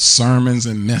 not sermons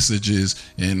and messages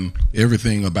and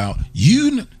everything about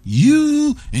you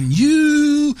and you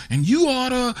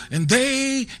oughta and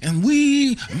they and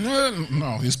we.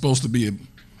 No, it's supposed to be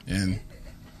and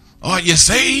are you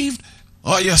saved?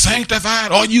 Are you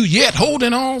sanctified? Are you yet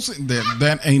holding on?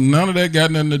 That ain't none of that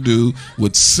got nothing to do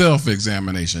with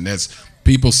self-examination. That's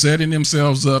people setting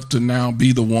themselves up to now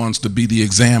be the ones to be the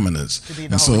examiners. To be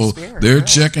the Holy Spirit, they're really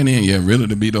checking in, really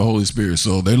to be the Holy Spirit.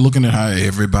 So they're looking at how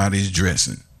everybody's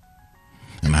dressing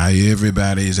and how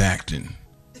everybody's acting.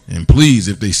 And please,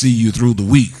 if they see you through the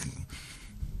week,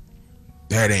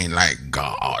 that ain't like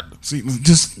God. See,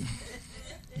 this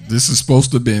is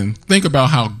supposed to be, think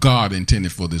about how God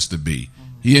intended for this to be.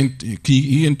 He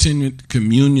intended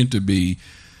communion to be,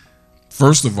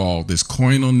 first of all, this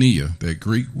koinonia, that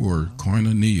Greek word,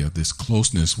 koinonia, this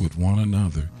closeness with one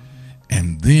another.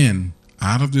 And then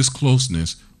out of this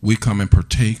closeness, we come and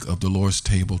partake of the Lord's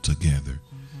table together.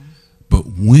 But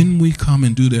when we come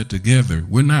and do that together,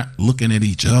 we're not looking at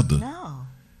each other. No.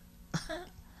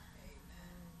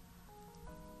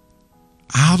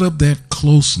 Out of that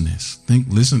closeness,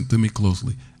 listen to me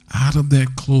closely, out of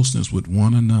that closeness with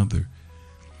one another,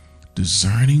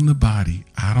 discerning the body,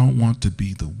 I don't want to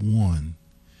be the one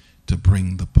to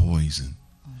bring the poison.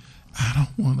 I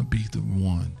don't want to be the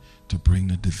one to bring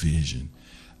the division.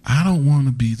 I don't want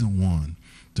to be the one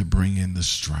to bring in the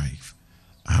strife.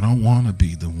 I don't want to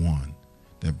be the one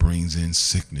that brings in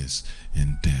sickness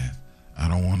and death. I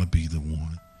don't want to be the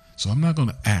one. So I'm not going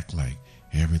to act like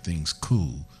everything's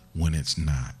cool when it's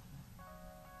not.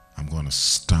 I'm going to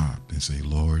stop and say,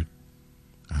 Lord,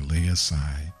 I lay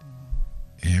aside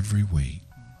every weight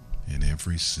and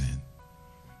every sin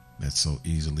that so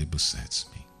easily besets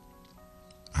me.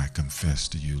 I confess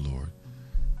to you, Lord.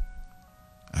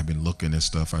 I've been looking at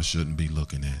stuff I shouldn't be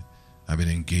looking at. I've been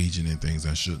engaging in things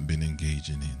I shouldn't been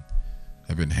engaging in.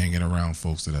 I've been hanging around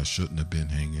folks that I shouldn't have been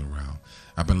hanging around.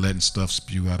 I've been letting stuff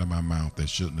spew out of my mouth that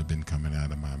shouldn't have been coming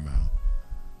out of my mouth.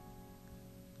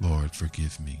 Lord,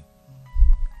 forgive me.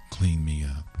 Clean me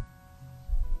up.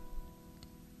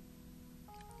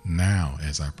 Now,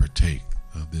 as I partake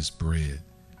of this bread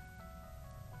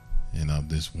and of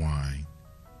this wine,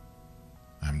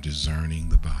 I'm discerning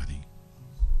the body.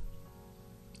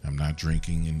 I'm not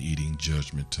drinking and eating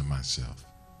judgment to myself.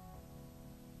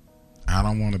 I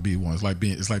don't want to be one. It's like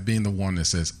being the one that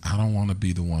says, I don't want to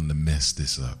be the one to mess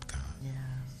this up, God.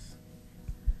 Yes.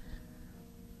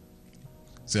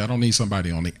 See, I don't need somebody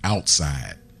on the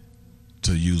outside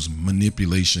to use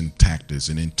manipulation tactics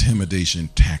and intimidation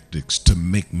tactics to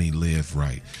make me live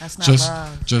right. That's not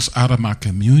love. Just out of my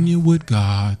communion with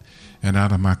God and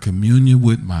out of my communion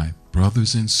with my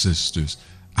brothers and sisters,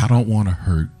 I don't want to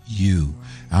hurt you.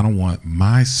 I don't want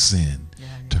my sin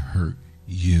to hurt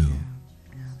you.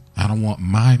 I don't want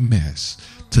my mess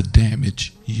to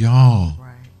damage y'all.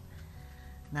 Right.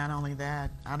 Not only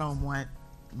that, I don't want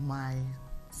my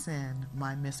sin,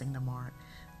 my missing the mark,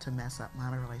 to mess up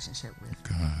my relationship with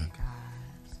God.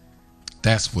 God.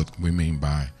 That's what we mean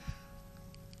by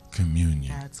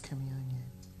communion. That's communion.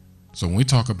 So when we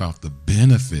talk about the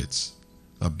benefits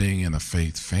of being in a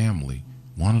faith family,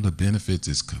 one of the benefits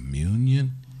is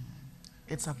communion.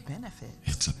 It's a benefit.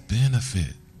 It's a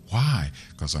benefit. Why?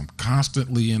 Because I'm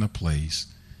constantly in a place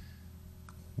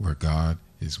where God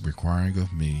is requiring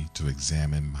of me to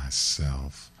examine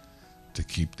myself, to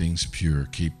keep things pure,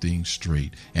 keep things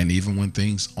straight, and even when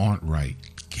things aren't right,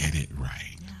 get it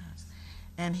right. Yes.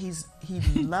 And he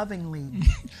lovingly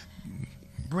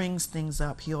brings things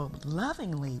up. He'll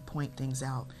lovingly point things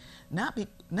out, not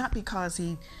because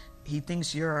he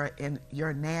thinks you're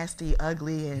nasty,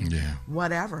 ugly, and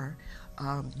whatever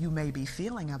you may be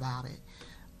feeling about it.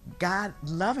 God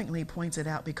lovingly points it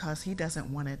out because he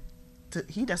doesn't want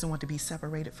to be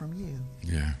separated from you.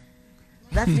 Yeah.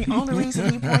 That's the only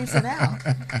reason he points it out.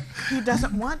 He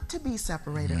doesn't want to be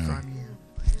separated from you.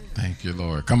 Thank you,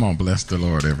 Lord. Come on, bless the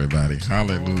Lord, everybody.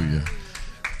 Hallelujah.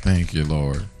 Thank you,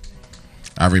 Lord.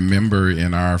 I remember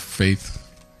in our faith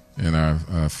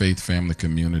family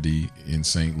community in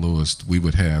St. Louis, we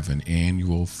would have an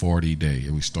annual 40-day.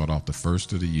 We start off the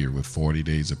first of the year with 40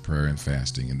 days of prayer and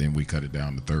fasting, and then we cut it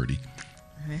down to 30.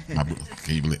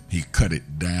 He cut it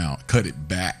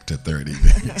back to 30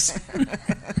 days.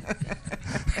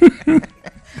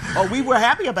 Oh, we were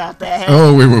happy about that.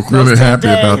 Oh, we were really happy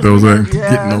about those,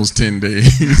 getting those 10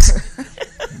 days.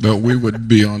 But we would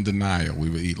be on denial. We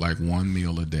would eat like one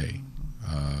meal a day.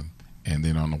 And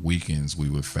then on the weekends, we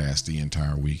would fast the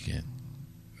entire weekend,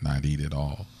 not eat at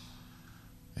all.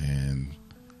 And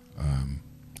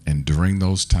during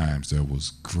those times, there was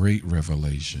great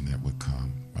revelation that would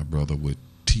come. My brother would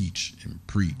teach and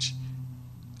preach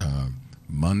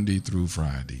Monday through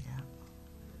Friday.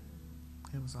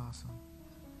 Yeah. It was awesome.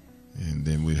 And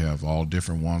then we'd have all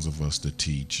different ones of us to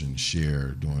teach and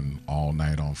share, doing all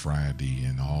night on Friday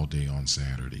and all day on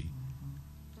Saturday.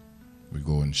 We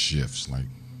go in shifts,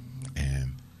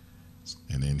 and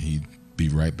then he'd be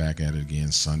right back at it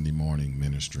again Sunday morning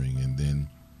ministering, and then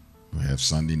we'd have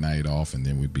Sunday night off, and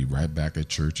then we'd be right back at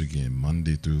church again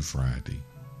Monday through Friday.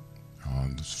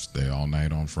 Stay all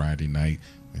night on Friday night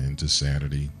and into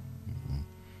Saturday,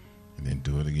 and then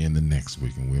do it again the next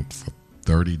week, and we're for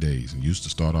 30 days, and used to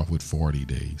start off with 40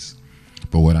 days.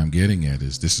 But what I'm getting at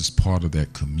is this is part of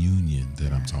that communion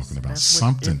that I'm talking about.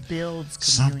 Something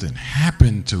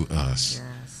happened to us.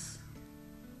 Yes.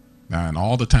 Now, in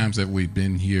all the times that we've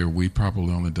been here, we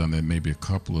probably only done that maybe a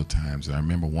couple of times. I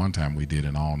remember one time we did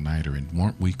an all-nighter, and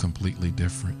weren't we completely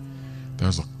different?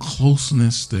 There's a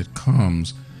closeness that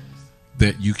comes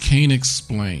that you can't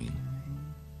explain.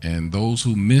 And those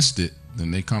who missed it, then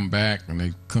they come back and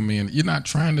they come in. You're not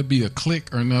trying to be a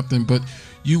clique or nothing, but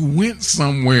you went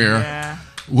somewhere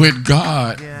with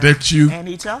God that you and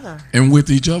each other and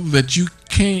with each other that you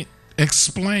can't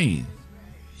explain.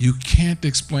 You can't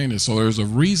explain it. So there's a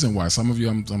reason why some of you,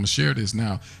 I'm going to share this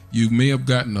now, you may have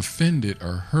gotten offended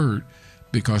or hurt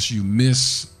because you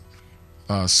miss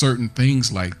certain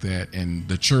things like that, and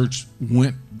the church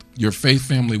your faith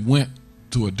family went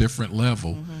to a different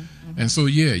level. And so,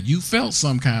 you felt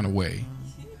some kind of way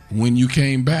when you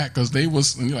came back because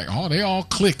and you're like, oh, they all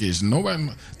cliquish. Nobody.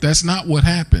 That's not what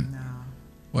happened. No.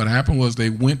 What happened was they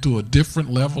went to a different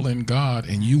level in God,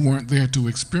 and you weren't there to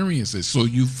experience it. So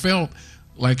you felt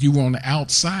like you were on the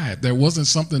outside. There wasn't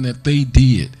something that they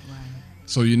did. Right.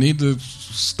 So you need to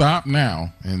stop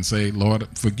now and say, Lord,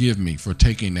 forgive me for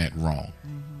taking that wrong.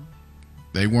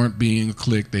 They weren't being a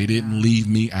clique. They didn't leave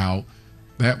me out.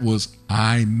 That was,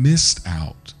 I missed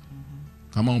out.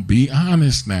 Come on, be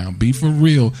honest now. Be for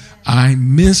real. I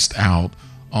missed out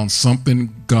on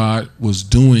something God was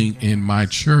doing in my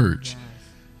church.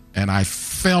 And I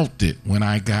felt it when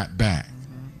I got back.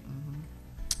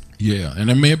 Yeah, and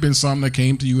there may have been some that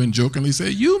came to you and jokingly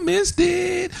said, you missed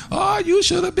it. Oh, you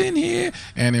should have been here.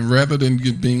 And then rather than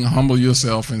being humble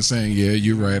yourself and saying, yeah,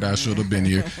 you're right, I should have been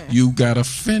here, you got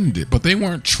offended. But they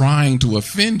weren't trying to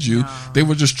offend you. No. They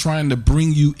were just trying to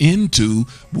bring you into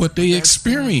what they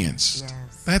experienced.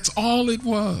 Yes. That's all it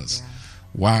was. Yes.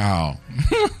 Wow.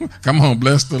 Come on,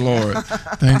 bless the Lord.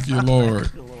 Thank you,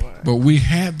 Lord. But we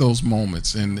had those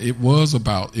moments, and it was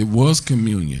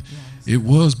communion. Yes. It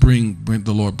was bring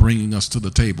the Lord bringing us to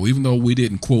the table, even though we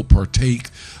didn't quote partake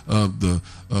of the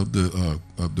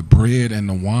bread and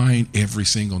the wine every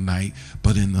single night,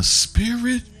 but in the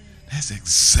spirit, that's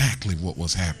exactly what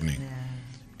was happening.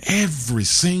 Yeah. Every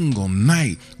single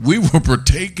night, we were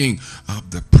partaking of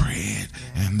the bread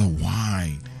and the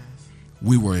wine.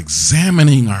 We were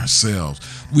examining ourselves.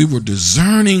 We were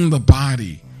discerning the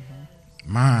body.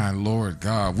 My Lord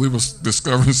God, we was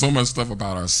discovering so much stuff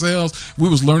about ourselves. We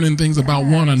was learning things about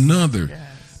one another.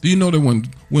 Yes. Do you know that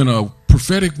when a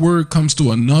prophetic word comes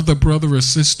to another brother or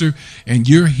sister and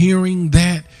you're hearing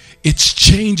that, it's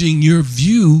changing your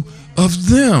view of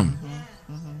them.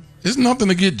 There's nothing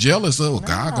to get jealous of. No.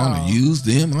 God going to use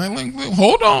them. Like,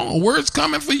 hold on, a word's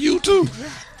coming for you too.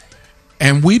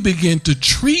 And we begin to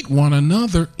treat one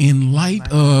another in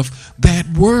light of that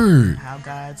word. How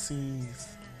God sees.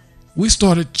 We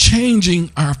started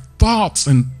changing our thoughts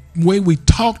and way we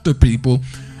talk to people.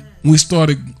 We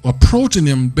started approaching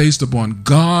them based upon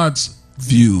God's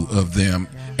view of them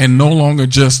and no longer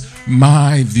just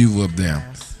my view of them.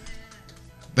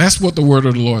 That's what the word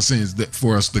of the Lord says, that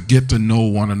for us to get to know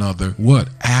one another, what?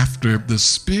 After the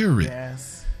Spirit.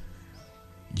 Yes.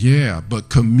 Yeah, but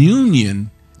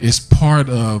communion is part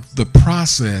of the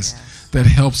process that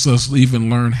helps us even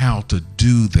learn how to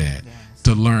do that.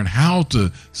 to learn how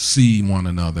to see one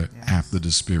another after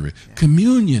the Spirit.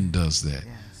 Communion does that.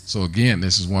 So again,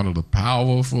 this is one of the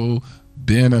powerful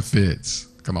benefits.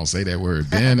 Come on, say that word.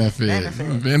 Benefits.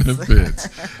 Benefits.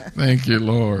 Thank you,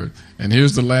 Lord. And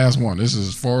here's the last one. This is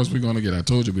as far as we're going to get. I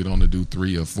told you we'd only do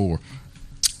 3 or 4.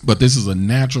 But this is a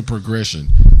natural progression.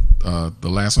 The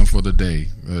last one for the day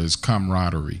is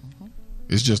camaraderie.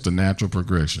 It's just a natural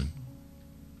progression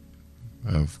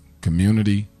of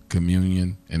community,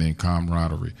 communion, and then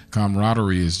camaraderie.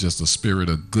 Camaraderie is just a spirit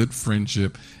of good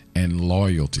friendship and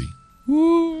loyalty.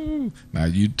 Woo! Now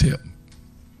you tell.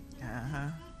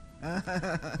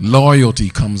 Loyalty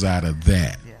comes out of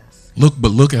that. Yes.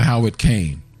 Look at how it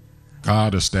came.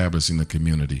 God establishing the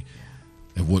community.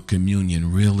 And what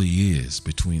communion really is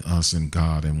between us and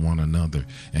God and one another.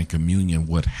 And communion,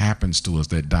 what happens to us,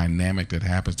 that dynamic that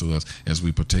happens to us as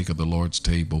we partake of the Lord's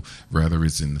table, whether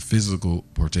it's in the physical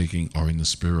partaking or in the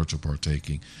spiritual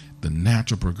partaking. The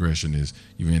natural progression is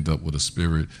you end up with a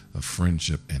spirit of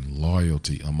friendship and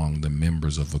loyalty among the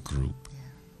members of a group.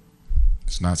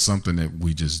 It's not something that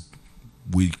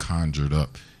we conjured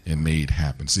up and made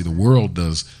happen. See, the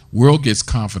world gets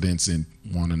confidence in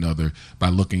one another by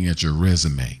looking at your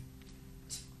resume.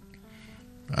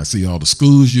 I see all the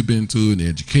schools you've been to and the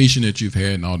education that you've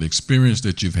had and all the experience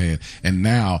that you've had. And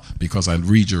now, because I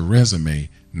read your resume,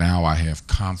 now I have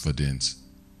confidence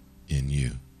in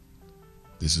you.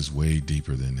 This is way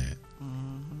deeper than that.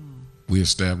 We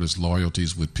established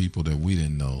loyalties with people that we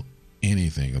didn't know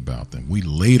anything about them. We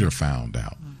later found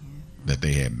out that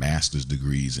they had master's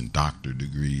degrees and doctor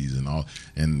degrees and all.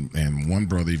 And one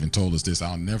brother even told us this.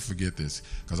 I'll never forget this,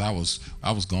 because I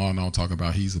was going on talking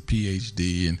about he's a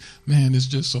PhD, and man, it's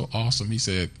just so awesome. He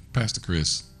said, Pastor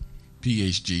Chris,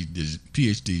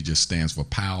 PhD just stands for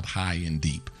piled high and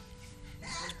deep.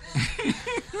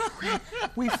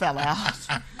 We fell out.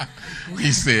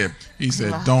 He said,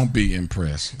 don't be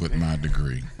impressed with my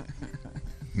degree.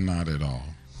 Not at all.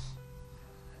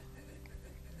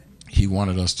 He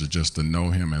wanted us to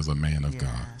know him as a man of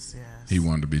God. Yes. He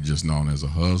wanted to be just known as a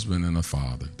husband and a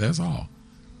father. That's all.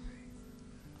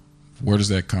 Where does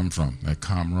that come from? That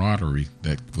camaraderie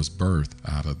that was birthed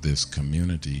out of this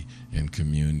community and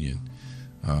communion.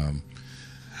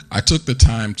 I took the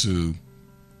time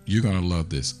you're going to love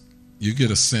this. You get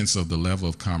a sense of the level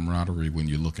of camaraderie when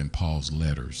you look in Paul's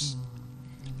letters.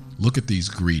 Look at these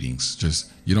greetings.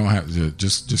 You don't have to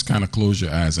just kind of close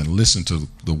your eyes and listen to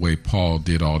the way Paul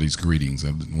did all these greetings.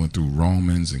 I went through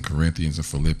Romans and Corinthians and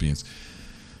Philippians.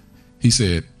 He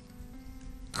said,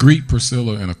 "Greet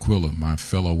Priscilla and Aquila, my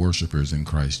fellow worshipers in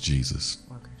Christ Jesus."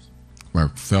 My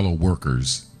fellow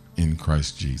workers in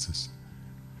Christ Jesus.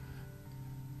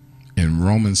 In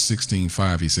Romans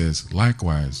 16:5, he says,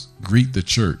 "Likewise, greet the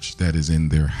church that is in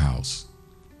their house."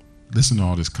 Listen to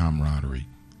all this camaraderie.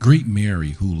 "Greet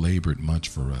Mary, who labored much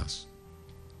for us."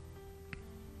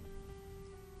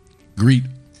 Greet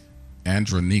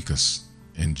Andronicus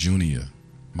and Junia,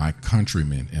 my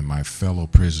countrymen and my fellow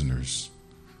prisoners,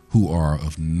 who are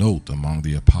of note among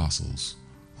the apostles,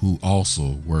 who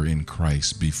also were in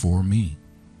Christ before me.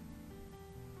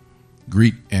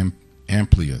 Greet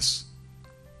Amplias,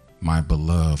 my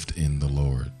beloved in the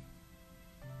Lord.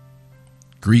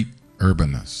 Greet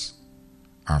Urbanus,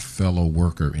 our fellow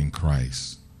worker in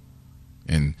Christ,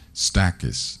 and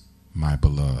Stachys, my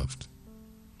beloved.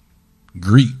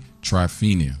 Greet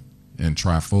Tryphena and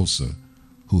Tryphosa,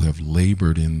 who have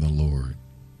labored in the Lord.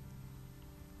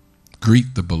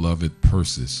 Greet the beloved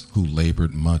Persis, who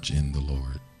labored much in the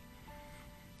Lord.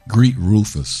 Greet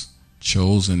Rufus,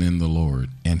 chosen in the Lord,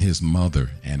 and his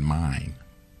mother and mine.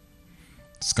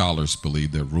 Scholars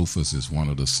believe that Rufus is one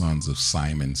of the sons of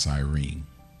Simon Cyrene.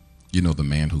 You know, the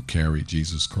man who carried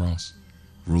Jesus' cross?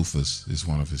 Rufus is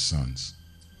one of his sons.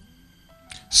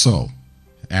 So,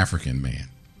 African man.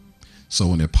 So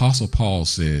when the Apostle Paul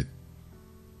said,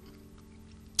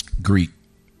 greet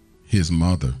his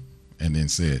mother, and then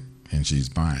said, and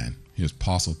she's mine, here's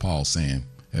Apostle Paul saying,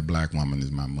 that black woman is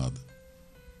my mother.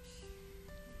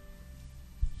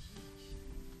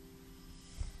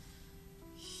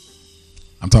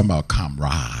 I'm talking about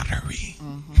camaraderie.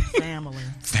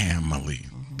 Family.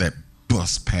 That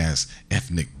bust past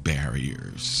ethnic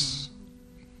barriers.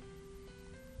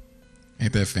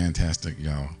 Ain't that fantastic,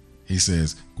 y'all? He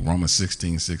says, Romans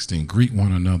 16:16, greet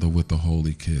one another with a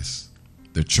holy kiss.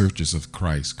 The churches of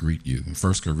Christ greet you. In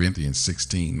 1 Corinthians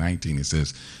 16:19, it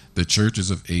says, the churches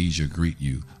of Asia greet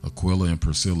you. Aquila and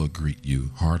Priscilla greet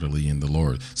you heartily in the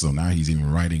Lord. So now he's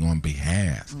even writing on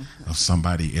behalf of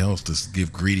somebody else to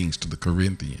give greetings to the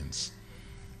Corinthians.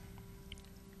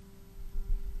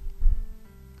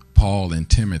 Paul and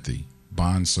Timothy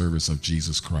bondservants of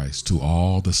Jesus Christ, to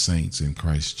all the saints in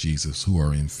Christ Jesus who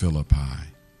are in Philippi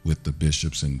with the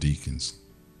bishops and deacons.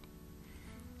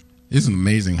 Isn't it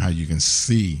amazing how you can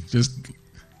see,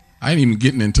 I ain't even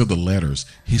getting into the letters.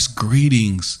 His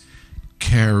greetings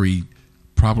carried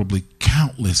probably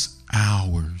countless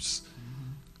hours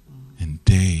and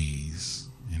days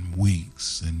and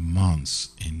weeks and months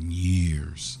and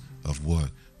years of what?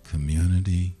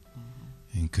 Community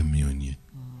and communion.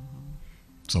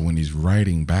 So when he's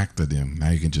writing back to them,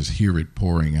 now you can just hear it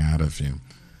pouring out of him.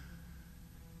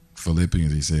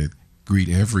 Philippians, he said, greet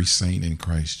every saint in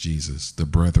Christ Jesus. The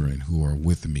brethren who are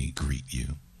with me greet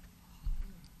you.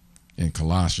 In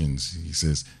Colossians, he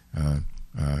says,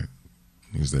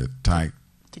 who's that?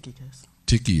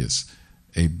 Tychicus,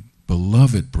 a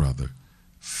beloved brother,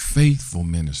 faithful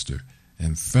minister,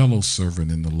 and fellow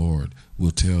servant in the Lord,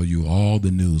 will tell you all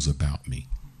the news about me.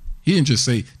 He didn't just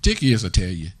say, Tychicus will tell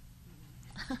you.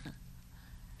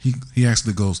 He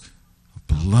actually goes,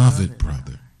 beloved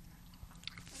brother,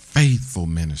 faithful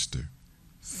minister,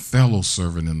 fellow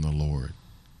servant in the Lord.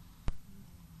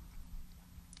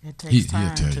 It takes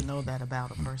time to know that about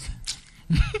a person.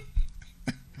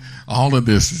 All of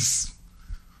this is,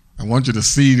 I want you to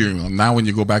see now when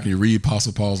you go back and you read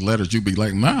Apostle Paul's letters, you'll be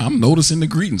like, I'm noticing the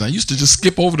greetings. I used to just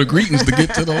skip over the greetings to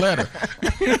get to the letter.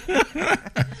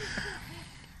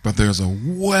 But there's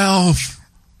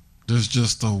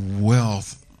just a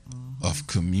wealth of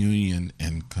communion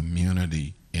and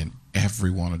community in every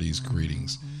one of these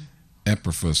greetings.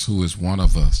 Epaphras, who is one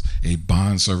of us, a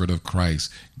bondservant of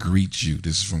Christ, greets you.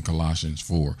 This is from Colossians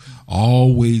 4.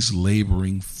 Always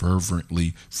laboring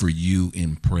fervently for you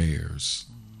in prayers.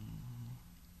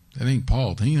 That ain't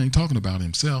Paul. He ain't talking about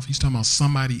himself. He's talking about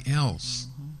somebody else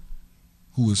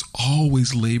who is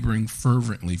always laboring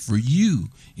fervently for you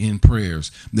in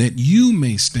prayers, that you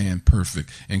may stand perfect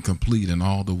and complete in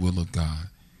all the will of God.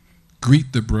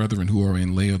 Greet the brethren who are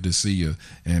in Laodicea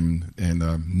and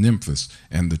Nymphas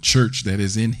and the church that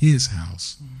is in his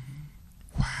house.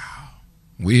 Wow.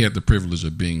 We had the privilege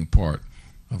of being part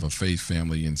of a faith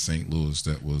family in St. Louis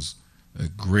that was a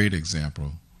great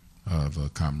example of a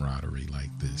camaraderie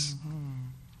like this.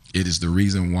 It is the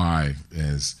reason why,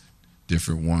 as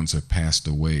different ones have passed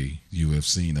away, you have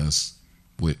seen us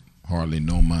with hardly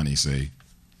no money say,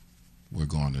 we're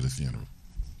going to the funeral.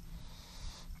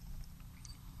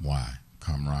 Why?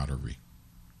 Camaraderie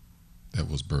that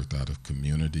was birthed out of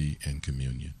community and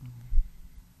communion.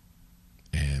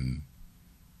 And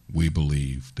we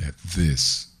believe that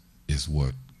this is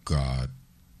what God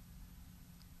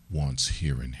wants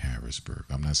here in Harrisburg.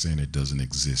 I'm not saying it doesn't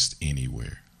exist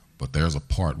anywhere, but there's a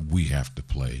part we have to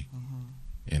play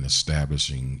in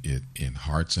establishing it in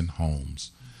hearts and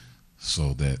homes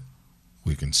so that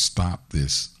we can stop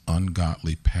this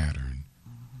ungodly pattern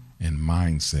and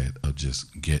mindset of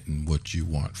just getting what you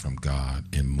want from God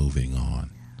and moving on.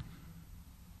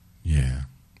 Yeah.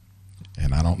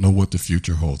 And I don't know what the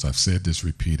future holds. I've said this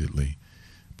repeatedly,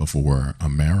 but for where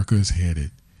America is headed,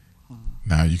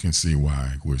 now you can see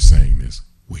why we're saying this.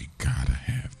 We gotta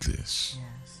have this.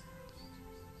 Yes.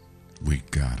 We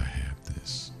gotta have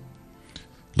this.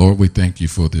 Lord, we thank you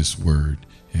for this word,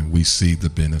 and we see the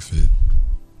benefit.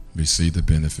 We see the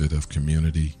benefit of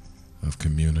community, of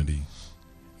communion,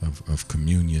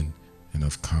 and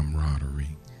of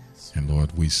camaraderie. Yes. And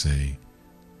Lord, we say,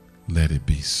 let it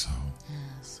be so.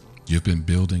 Yes. You've been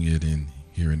building it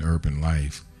here in urban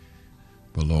life,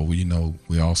 but Lord,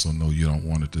 we also know you don't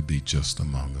want it to be just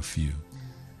among a few.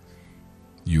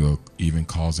 You are even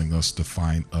causing us to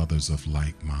find others of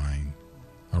like mind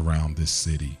around this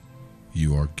city.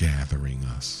 You are gathering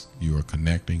us. You are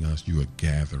connecting us. You are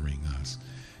gathering us.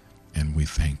 And we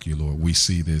thank you, Lord. We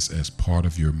see this as part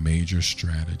of your major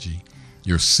strategy,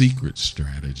 your secret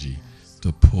strategy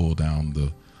to pull down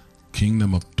the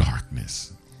kingdom of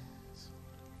darkness.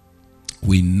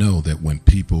 We know that when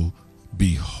people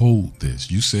behold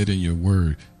this, you said in your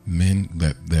word, men,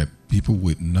 that people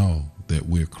would know that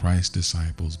we're Christ's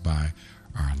disciples by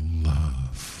our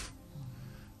love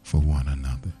for one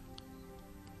another.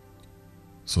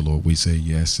 So, Lord, we say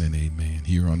yes and amen.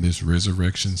 Here on this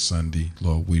Resurrection Sunday,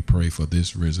 Lord, we pray for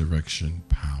this resurrection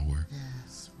power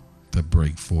to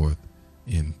break forth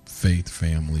in faith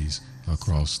families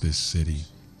across this city,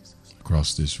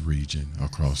 across this region,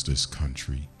 across this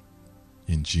country.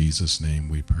 In Jesus' name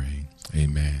we pray.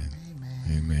 Amen.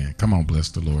 Amen. Come on, bless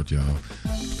the Lord, y'all.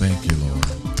 Thank you, Lord.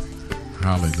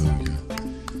 Hallelujah.